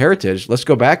constitutional heritage, let's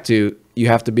go back to you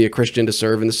have to be a Christian to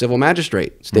serve in the civil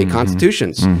magistrate, state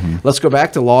constitutions. Let's go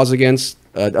back to laws against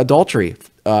adultery,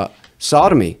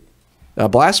 sodomy,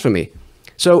 blasphemy.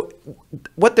 So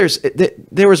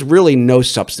there was really no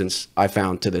substance, I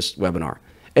found, to this webinar.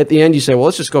 At the end, you say, well,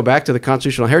 let's just go back to the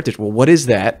constitutional heritage. Well, what is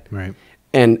that? Right.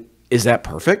 And is that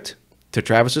perfect? To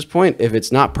Travis's point, if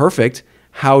it's not perfect,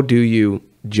 how do you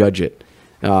judge it?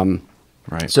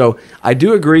 Right. So I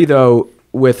do agree, though,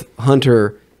 with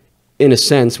Hunter in a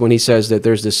sense when he says that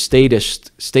there's this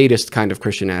statist kind of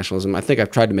Christian nationalism. I think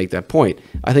I've tried to make that point.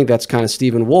 I think that's kind of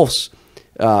Stephen Wolfe's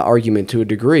argument to a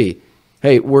degree.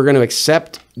 Hey, we're going to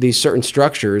accept these certain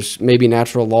structures. Maybe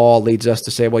natural law leads us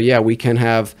to say, well, yeah, we can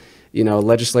have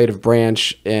legislative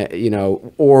branch,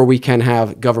 or we can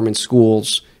have government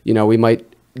schools. We might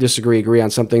agree on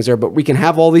some things there, but we can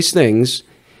have all these things,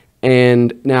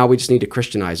 and now we just need to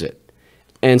Christianize it.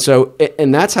 And so,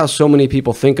 and that's how so many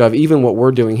people think of even what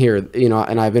we're doing here,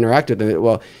 and I've interacted with it.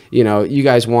 Well, you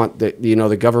guys want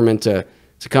the government to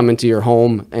come into your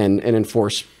home and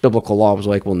enforce biblical law. I was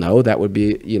like, well, no, that would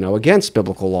be, against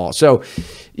biblical law. So,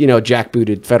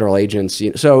 jackbooted federal agents.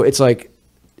 So it's like,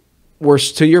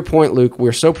 to your point, Luke,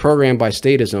 we're so programmed by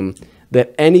statism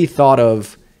that any thought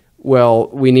of, well,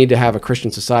 we need to have a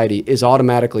Christian society is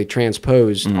automatically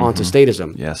transposed onto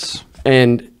statism. Yes.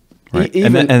 And right.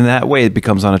 And that way it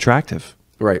becomes unattractive.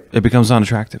 Right. It becomes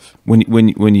unattractive.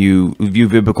 When you view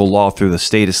biblical law through the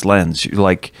statist lens, you're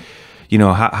like,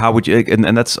 how would you,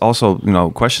 and that's also,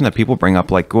 a question that people bring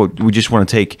up, like, well, we just want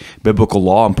to take biblical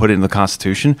law and put it in the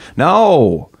Constitution?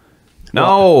 No,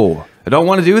 I don't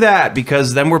want to do that,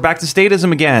 because then we're back to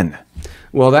statism again.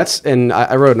 Well, and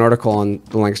I wrote an article on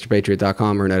the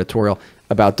LancasterPatriot.com, or an editorial,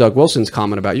 about Doug Wilson's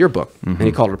comment about your book, and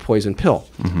he called it a poison pill.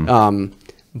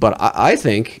 But I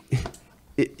think,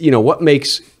 what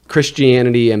makes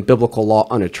Christianity and biblical law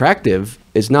unattractive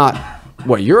is not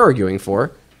what you're arguing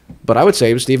for, but I would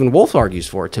say Stephen Wolfe argues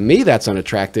for. To me, that's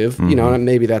unattractive. And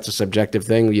maybe that's a subjective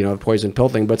thing, the poison pill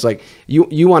thing. But it's like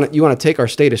you want to take our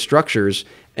status structures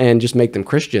and just make them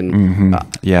Christian.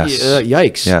 Yes.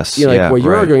 Yikes. Yes. What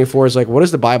you're arguing for is like, what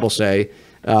does the Bible say?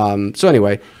 So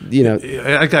anyway,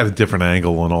 I got a different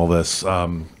angle on all this.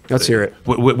 Let's hear it.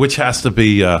 Which has to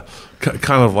be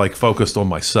kind of like focused on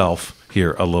myself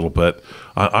here a little bit.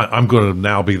 I'm going to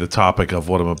now be the topic of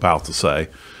what I'm about to say.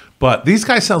 But these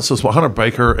guys sound so smart. Hunter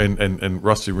Baker and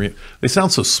Rusty Reed, they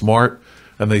sound so smart,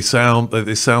 and they sound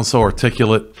so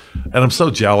articulate, and I'm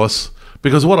so jealous,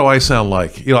 because what do I sound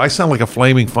like? I sound like a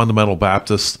flaming fundamental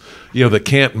Baptist, that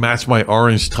can't match my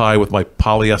orange tie with my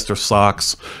polyester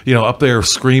socks, up there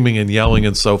screaming and yelling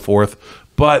and so forth.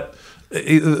 But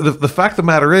the fact of the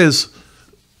matter is,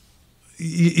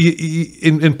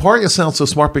 in part, you sound so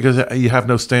smart because you have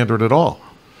no standard at all.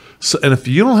 So, and if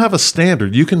you don't have a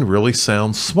standard, you can really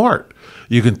sound smart.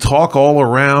 You can talk all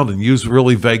around and use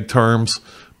really vague terms,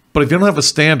 but if you don't have a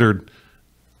standard,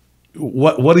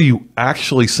 what are you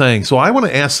actually saying? So I want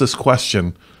to ask this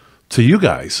question to you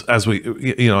guys as we,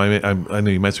 I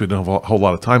know you mentioned we don't have a whole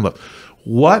lot of time left.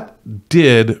 What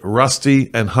did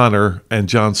Rusty and Hunter and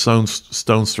John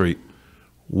Stonestreet,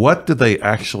 what did they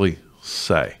actually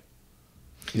say?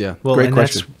 Yeah, well, great and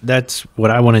question. That's what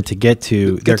I wanted to get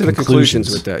to. Get to the conclusions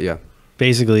with that. Yeah,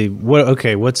 basically,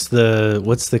 what's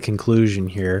the conclusion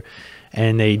here?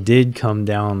 And they did come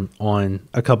down on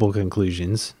a couple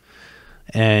conclusions,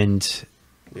 and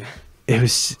it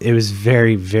was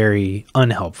very, very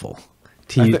unhelpful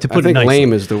to I put think it nicely.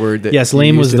 lame is the word that Yes, you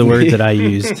lame used was in the word that I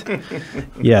used.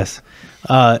 Yes.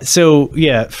 So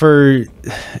yeah, for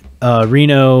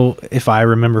Reno, if I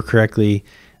remember correctly,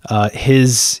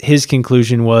 his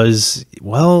conclusion was,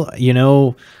 well,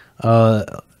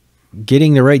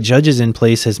 getting the right judges in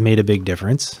place has made a big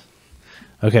difference.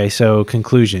 Okay, so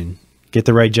conclusion, get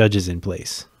the right judges in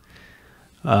place.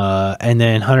 And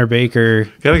then Hunter Baker.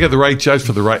 Got to get the right judge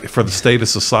for the state of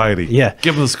society. Yeah.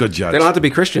 Give them this good judge. They don't have to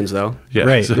be Christians, though. Yeah.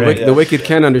 Right, So- right. The wicked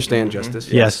can understand justice.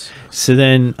 Yes. So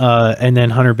then, and then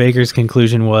Hunter Baker's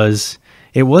conclusion was,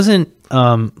 it wasn't,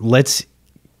 let's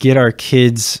get our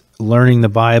kids learning the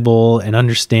Bible and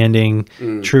understanding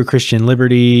true Christian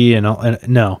liberty and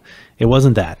no, it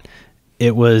wasn't that.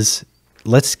 It was,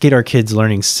 let's get our kids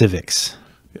learning civics.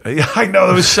 Yeah, I know,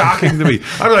 that was shocking to me.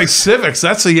 I'm like, civics,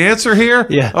 that's the answer here?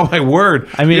 Yeah. Oh, my word.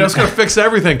 I mean, it's going to fix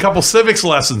everything. Couple civics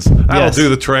lessons. That'll Yes. do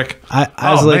the trick. I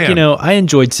was like, man. I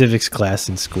enjoyed civics class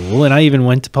in school, and I even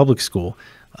went to public school.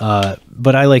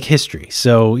 But I like history.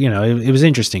 So, it was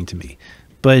interesting to me.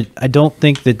 But I don't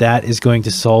think that is going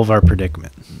to solve our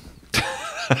predicament.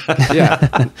 Yeah.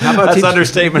 How about That's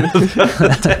understatement.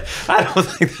 I don't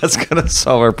think that's going to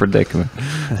solve our predicament.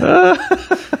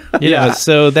 Yeah.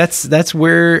 So that's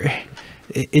where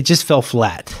it just fell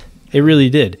flat. It really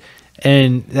did.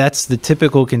 And that's the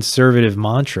typical conservative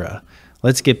mantra.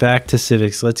 Let's get back to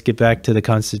civics. Let's get back to the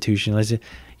Constitution.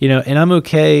 And I'm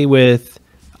okay with,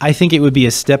 I think it would be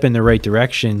a step in the right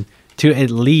direction to at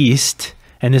least,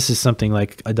 and this is something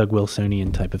like a Doug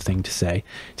Wilsonian type of thing to say,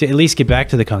 to at least get back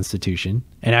to the Constitution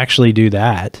and actually do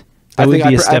that. That would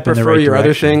be a step in the right your direction.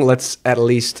 other thing. Let's at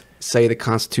least say the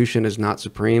Constitution is not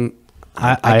supreme.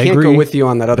 I can't agree. go with you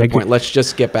on that other I agree. point. Let's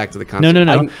just get back to the Constitution.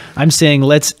 No. I'm saying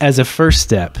let's, as a first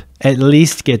step, at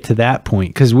least get to that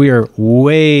point, because we are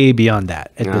way beyond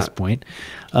that at this point.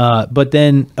 But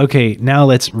then, okay, now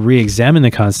let's re-examine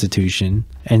the Constitution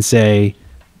and say,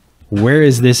 where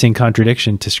is this in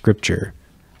contradiction to Scripture?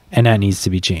 And that needs to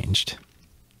be changed.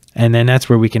 And then that's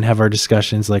where we can have our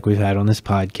discussions like we've had on this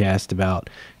podcast about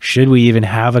should we even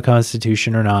have a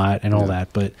Constitution or not and all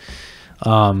that. But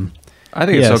I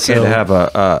think it's okay to have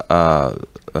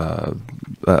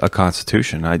a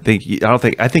constitution. I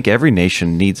think every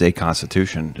nation needs a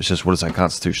constitution. It's just, what does that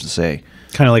constitution say?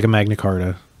 kind of like a Magna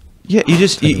Carta. Yeah, you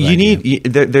just you need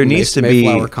there needs to be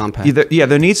Mayflower Compact.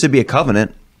 there needs to be a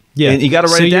covenant. Yeah, and you got to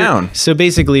write it down. So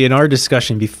basically, in our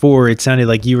discussion before, it sounded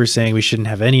like you were saying we shouldn't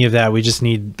have any of that. We just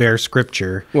need bare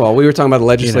Scripture. Well, we were talking about the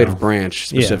legislative branch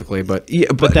specifically, but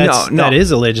But that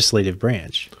is a legislative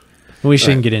branch. We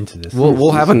shouldn't get into this.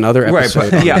 we'll have another episode.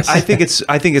 Right, but yeah, I think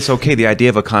it's okay. The idea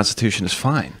of a constitution is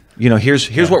fine.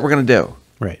 Here's what we're going to do.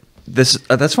 Right.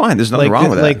 That's fine. There's nothing wrong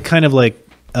with that. Like kind of like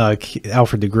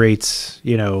Alfred the Great's,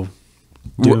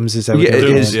 dooms. Is that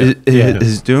what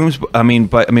his dooms? I mean,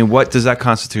 what does that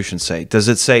constitution say? Does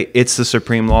it say it's the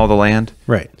supreme law of the land?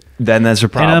 Right. Then that's a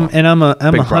problem. And I'm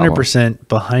Big problem. 100%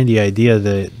 behind the idea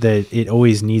that it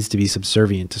always needs to be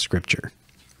subservient to Scripture.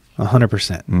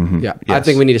 100%. Yeah, I Yes.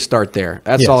 think we need to start there.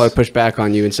 That's Yes. all I would push back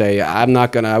on you and say I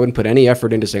wouldn't put any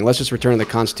effort into saying let's just return to the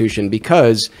Constitution,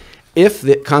 because if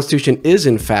the Constitution is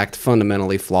in fact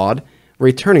fundamentally flawed,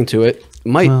 returning to it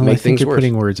might make I think things you're worse.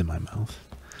 putting words in my mouth.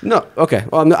 No, okay.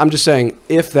 Well, I'm just saying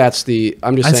if that's the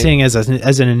I'm saying as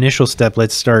an initial step,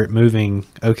 let's start moving.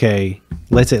 Okay,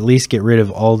 let's at least get rid of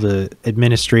all the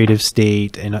administrative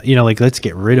state, and let's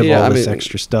get rid of all this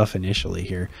extra stuff initially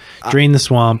here. Drain the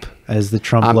swamp, as the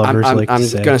Trump lovers like to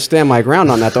say. I'm going to stand my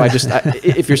ground on that, though.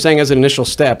 If you're saying as an initial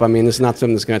step, this is not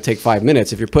something that's going to take 5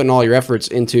 minutes. If you're putting all your efforts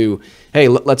into, hey,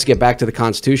 let's get back to the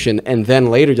Constitution, and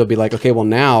then later you'll be like, okay, well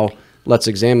now let's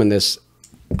examine this.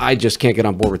 I just can't get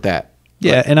on board with that.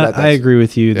 Yeah, But and I agree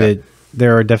with you yeah. that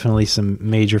there are definitely some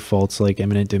major faults like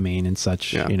eminent domain and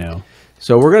such. Yeah.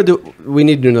 So we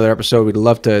need to do another episode. We'd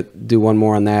love to do one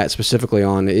more on that, specifically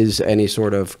on is any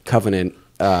sort of covenant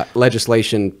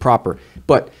legislation proper.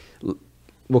 But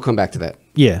we'll come back to that.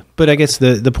 Yeah, but I guess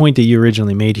the point that you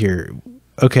originally made here.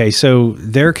 Okay, so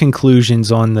their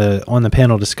conclusions on the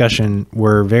panel discussion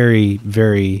were very,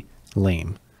 very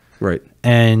lame. Right.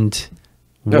 And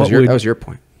That was your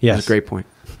point. Yes. That was a great point.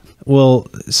 Well,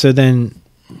 so then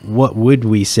what would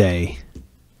we say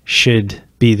should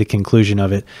be the conclusion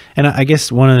of it? And I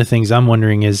guess one of the things I'm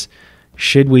wondering is,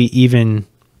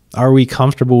 are we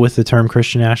comfortable with the term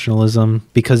Christian nationalism?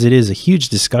 Because it is a huge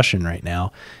discussion right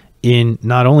now in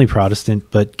not only Protestant,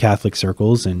 but Catholic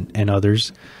circles and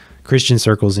others, Christian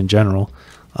circles in general.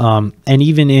 And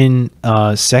even in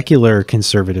secular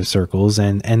conservative circles,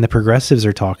 and the progressives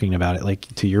are talking about it. Like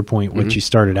to your point, what you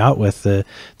started out with, the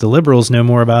liberals know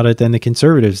more about it than the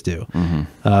conservatives do,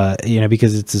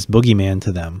 because it's this boogeyman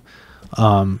to them.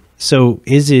 So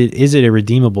is it a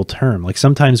redeemable term? Like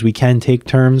sometimes we can take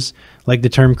terms like the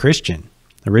term Christian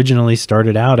originally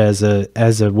started out as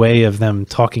a way of them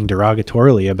talking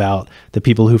derogatorily about the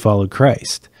people who followed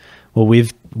Christ. Well,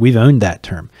 we've owned that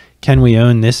term. Can we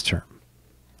own this term?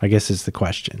 I guess is the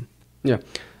question. Yeah,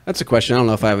 that's a question. I don't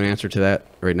know if I have an answer to that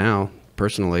right now,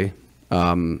 personally.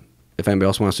 If anybody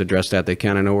else wants to address that, they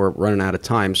can. I know we're running out of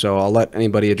time, so I'll let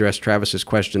anybody address Travis's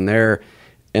question there.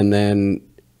 And then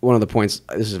one of the points,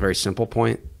 this is a very simple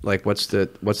point, like what's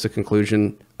the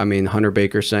conclusion? I mean, Hunter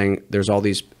Baker saying there's all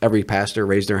these, every pastor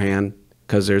raised their hand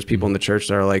because there's people in the church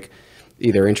that are like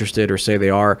either interested or say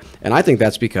they are. And I think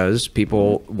that's because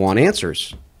people want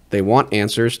answers. They want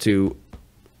answers to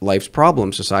life's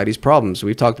problems, society's problems.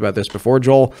 We've talked about this before,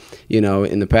 Joel.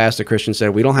 In the past, the Christians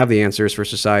said, we don't have the answers for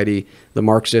society. The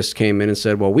Marxists came in and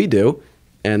said, well, we do.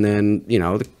 And then,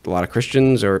 a lot of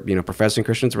Christians or, professing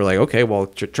Christians were like, okay, well,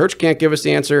 church can't give us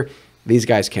the answer. These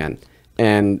guys can.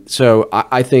 And so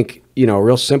I think,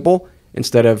 real simple,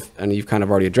 instead of, and you've kind of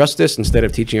already addressed this, instead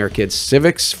of teaching our kids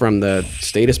civics from the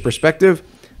statist perspective,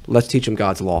 let's teach them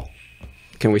God's law.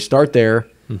 Can we start there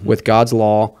with God's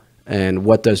law and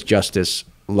what does justice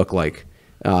look like?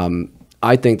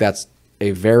 I think that's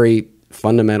a very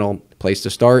fundamental place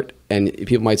to start. And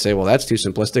people might say, well, that's too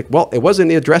simplistic. Well, it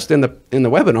wasn't addressed in the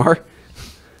webinar,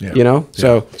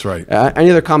 So that's right.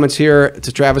 Any other comments here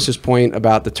to Travis's point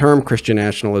about the term Christian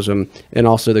nationalism and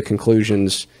also the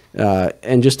conclusions,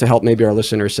 and just to help maybe our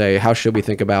listeners say, how should we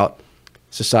think about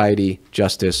society,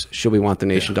 justice? Should we want the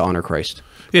nation to honor Christ?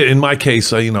 Yeah, in my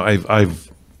case,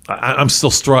 I'm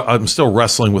still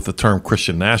wrestling with the term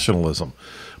Christian nationalism,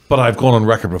 but I've gone on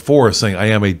record before as saying I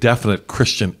am a definite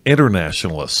Christian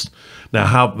internationalist. Now,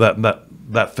 how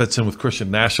that fits in with Christian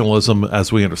nationalism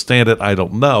as we understand it, I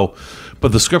don't know.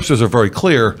 But the scriptures are very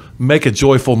clear. Make a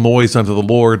joyful noise unto the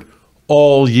Lord,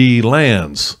 all ye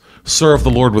lands. Serve the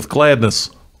Lord with gladness,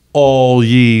 all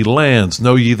ye lands.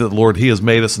 Know ye that the Lord, he has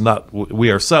made us, not we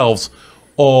ourselves,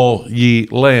 all ye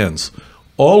lands.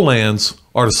 All lands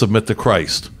are to submit to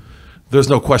Christ. There's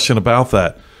no question about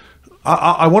that.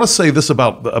 I want to say this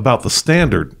about the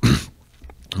standard.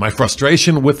 My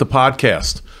frustration with the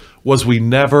podcast was we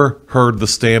never heard the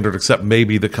standard except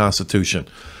maybe the Constitution.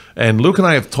 And Luke and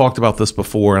I have talked about this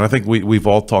before, and I think we've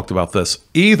all talked about this.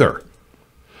 Either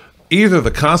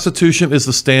the Constitution is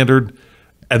the standard,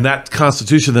 and that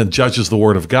Constitution then judges the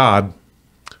Word of God,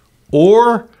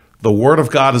 or the Word of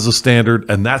God is the standard,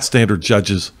 and that standard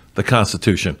judges the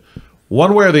Constitution.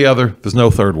 One way or the other, there's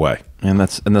no third way. And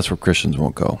that's where Christians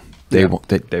won't go. They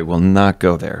will not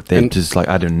go there. They just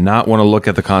I do not want to look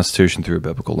at the Constitution through a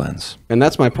biblical lens. And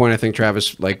that's my point, I think,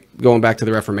 Travis, like going back to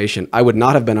the Reformation, I would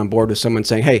not have been on board with someone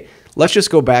saying, hey, let's just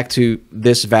go back to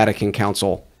this Vatican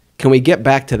Council. Can we get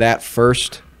back to that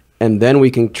first? And then we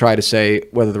can try to say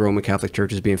whether the Roman Catholic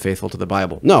Church is being faithful to the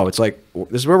Bible. No, it's like,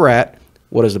 this is where we're at.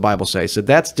 What does the Bible say? So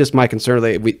that's just my concern.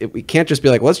 We can't just be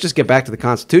like, let's just get back to the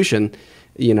Constitution,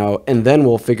 and then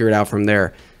we'll figure it out from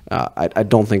there. I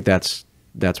don't think that's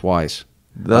wise.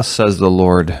 Thus says the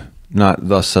Lord, not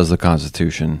thus says the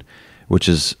Constitution, which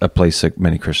is a place that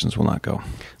many Christians will not go.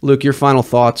 Luke, your final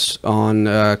thoughts on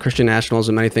Christian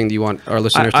nationalism, anything that you want our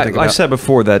listeners to think about? I said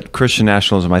before that Christian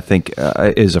nationalism, I think,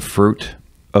 is a fruit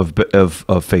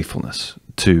of faithfulness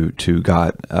to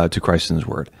God, to Christ and his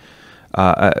word.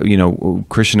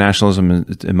 Christian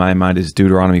nationalism, in my mind, is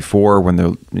Deuteronomy 4, when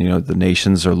the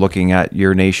nations are looking at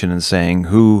your nation and saying,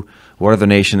 what other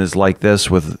nation is like this,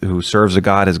 who serves a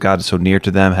God, his God is so near to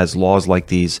them, has laws like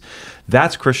these?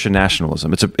 That's Christian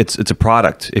nationalism. It's a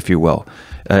product, if you will.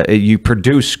 You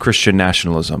produce Christian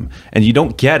nationalism, and you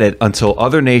don't get it until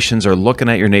other nations are looking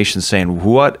at your nation saying,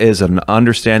 what is an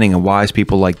understanding and wise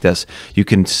people like this? You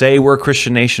can say we're a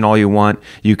Christian nation all you want.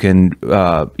 You can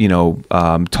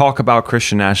talk about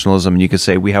Christian nationalism, and you can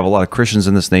say we have a lot of Christians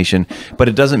in this nation, but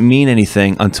it doesn't mean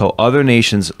anything until other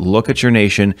nations look at your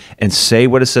nation and say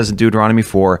what it says in Deuteronomy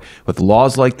 4, with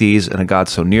laws like these and a God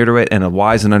so near to it and a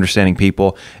wise and understanding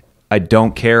people. I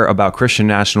don't care about Christian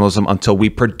nationalism until we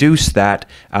produce that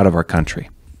out of our country.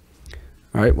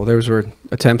 All right. Well, those were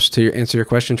attempts to answer your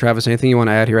question. Travis, anything you want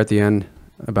to add here at the end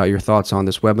about your thoughts on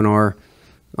this webinar,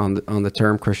 on the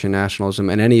term Christian nationalism,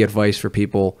 and any advice for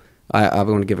people? I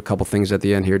want to give a couple things at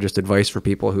the end here, just advice for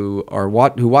people who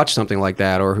watch something like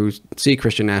that or who see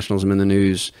Christian nationalism in the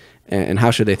news, and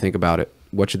how should they think about it?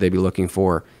 What should they be looking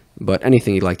for? But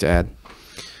anything you'd like to add?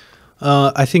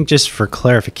 I think just for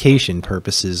clarification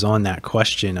purposes on that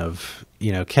question of,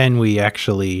 can we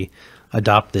actually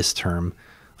adopt this term?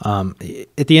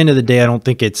 At the end of the day, I don't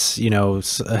think it's,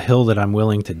 a hill that I'm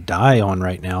willing to die on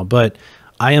right now, but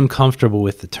I am comfortable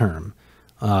with the term.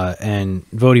 And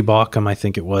Vodi Bauckham, I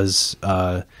think it was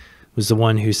the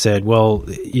one who said, well,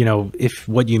 if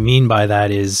what you mean by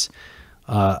that is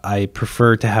I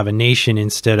prefer to have a nation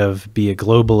instead of be a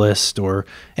globalist,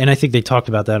 and I think they talked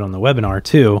about that on the webinar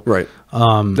too. Right.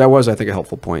 That was, I think, a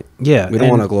helpful point. Yeah. We don't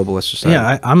want a globalist society.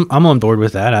 Yeah, I'm on board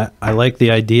with that. I like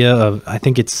the idea of, I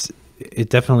think it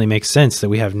definitely makes sense that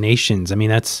we have nations. I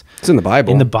mean, it's in the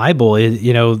Bible. In the Bible,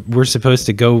 we're supposed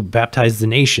to go baptize the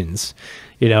nations.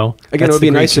 Again, it would be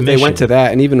nice if they went to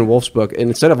that, and even in Wolf's book, and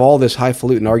instead of all this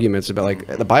highfalutin arguments about, like,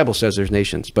 the Bible says there's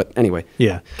nations. But anyway,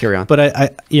 yeah, carry on. But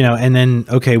and then,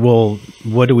 okay, well,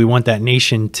 what do we want that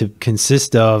nation to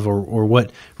consist of, or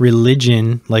what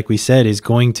religion, like we said, is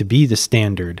going to be the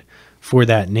standard for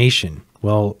that nation?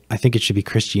 Well, I think it should be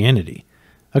Christianity.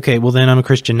 Okay, well, then I'm a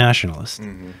Christian nationalist.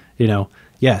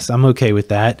 Yes, I'm okay with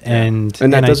that. And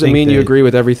that doesn't mean you agree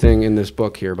with everything in this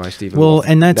book here by Stephen Wolf.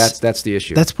 And that's the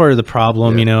issue. That's part of the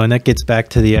problem, and that gets back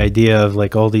to the idea of,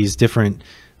 like, all these different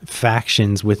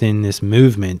factions within this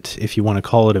movement, if you want to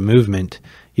call it a movement.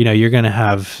 You're going to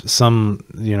have some,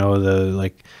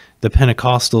 the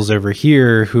Pentecostals over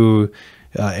here who,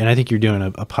 and I think you're doing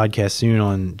a podcast soon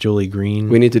on Jolie Green.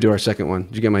 We need to do our second one.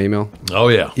 Did you get my email? Oh,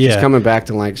 yeah. She's coming back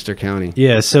to Lancaster County.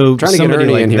 Yeah, so I'm trying to get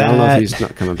Ernie in here. I don't know if he's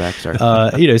not coming back.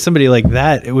 Sorry. Somebody like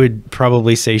that would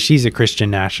probably say she's a Christian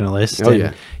nationalist. Oh,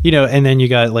 yeah. And then you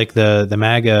got, like, the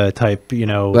MAGA type,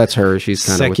 That's her. She's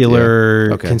kind of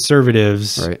secular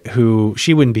conservatives who,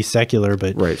 she wouldn't be secular,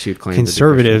 but she'd claim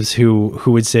conservatives who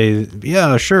would say,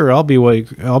 yeah, sure, I'll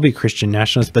be Christian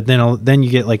nationalist, but then you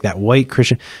get, like, that white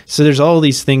Christian. So there's all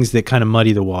these things that kind of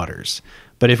muddy the waters.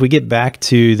 But if we get back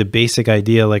to the basic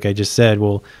idea, like I just said,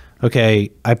 well, okay,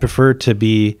 I prefer to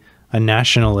be a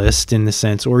nationalist in the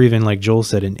sense, or even, like Joel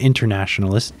said, an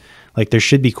internationalist. Like, there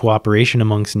should be cooperation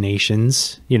amongst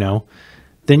nations,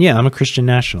 then yeah, I'm a Christian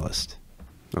nationalist.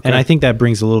 Okay. And I think that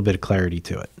brings a little bit of clarity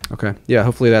to it. Okay. Yeah,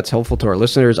 hopefully that's helpful to our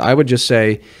listeners. I would just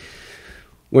say,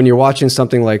 when you're watching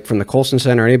something like from the Colson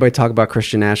Center, anybody talk about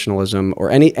Christian nationalism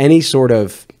or any sort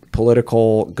of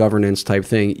political governance type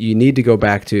thing, you need to go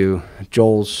back to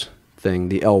Joel's thing,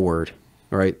 the L word,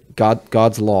 all right?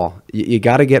 God's law. You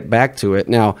got to get back to it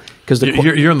now, because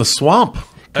you're in the swamp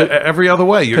every other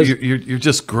way. You're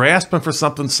just grasping for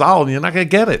something solid, and you're not going to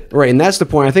get it. Right, and that's the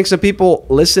point. I think some people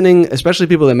listening, especially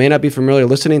people that may not be familiar,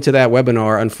 listening to that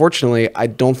webinar, unfortunately, I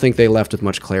don't think they left with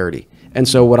much clarity. And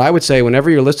so what I would say, whenever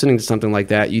you're listening to something like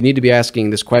that, you need to be asking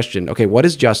this question: okay, what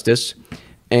is justice,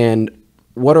 and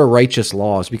what are righteous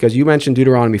laws? Because you mentioned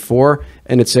Deuteronomy 4,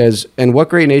 and it says, "And what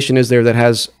great nation is there that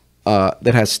has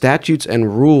statutes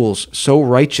and rules so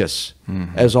righteous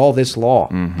as all this law?"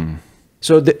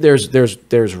 So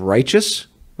there's righteous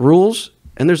rules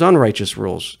and there's unrighteous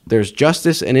rules. There's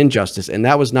justice and injustice, and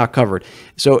that was not covered.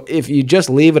 So if you just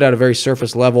leave it at a very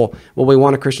surface level, well, we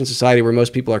want a Christian society where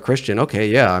most people are Christian. Okay,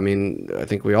 yeah, I mean, I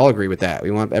think we all agree with that. We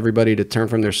want everybody to turn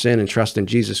from their sin and trust in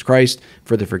Jesus Christ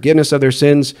for the forgiveness of their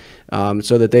sins,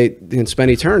 so that they can spend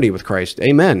eternity with Christ.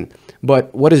 Amen.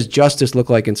 But what does justice look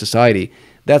like in society?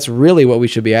 That's really what we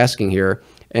should be asking here.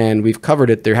 And we've covered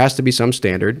it. There has to be some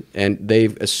standard, and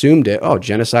they've assumed it. Oh,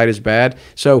 genocide is bad.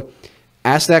 So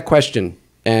ask that question,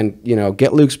 and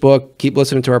get Luke's book. Keep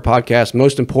listening to our podcast.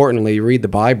 Most importantly, read the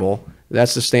Bible.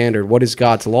 That's the standard. What is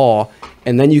God's law?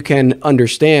 And then you can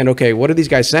understand, okay, what are these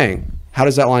guys saying? How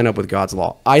does that line up with God's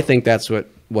law? I think that's what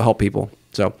will help people.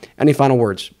 So any final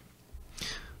words?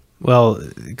 Well,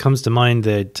 it comes to mind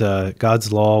that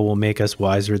God's law will make us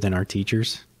wiser than our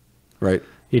teachers. Right.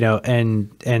 And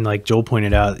like Joel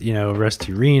pointed out,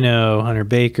 Rusty Reno, Hunter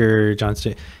Baker, John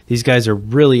St. These guys are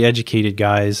really educated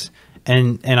guys.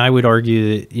 And I would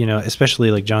argue that,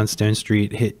 especially like John Stone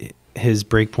Street, his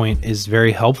Breakpoint is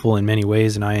very helpful in many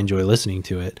ways, and I enjoy listening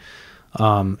to it.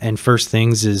 And First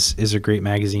Things is a great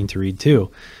magazine to read too.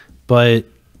 But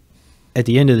at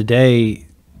the end of the day,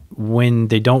 when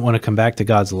they don't want to come back to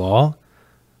God's law,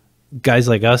 guys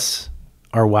like us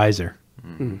are wiser.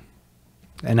 Mm-hmm.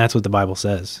 And that's what the Bible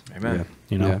says. Amen.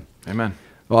 Yeah. Amen.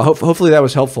 Well, hopefully that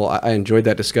was helpful. I enjoyed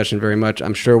that discussion very much.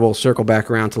 I'm sure we'll circle back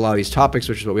around to a lot of these topics,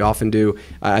 which is what we often do.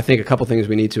 I think a couple things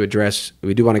we need to address.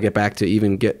 We do want to get back to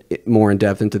even get more in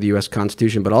depth into the U.S.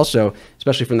 Constitution, but also,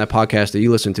 especially from that podcast that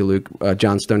you listened to, Luke,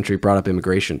 John Stone Street brought up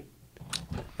immigration.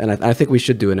 And I think we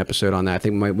should do an episode on that. I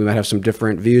think we might have some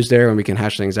different views there, and we can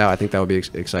hash things out. I think that would be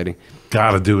exciting.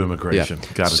 Got to do immigration.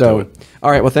 Yeah. Got to do it. All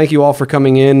right. Well, thank you all for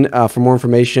coming in. For more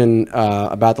information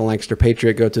about the Lancaster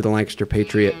Patriot, go to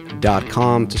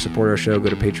thelancasterpatriot.com. To support our show, go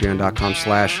to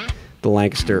patreon.com/the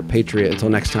Lancaster Patriot. Until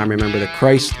next time, remember that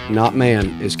Christ, not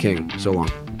man, is king. So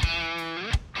long.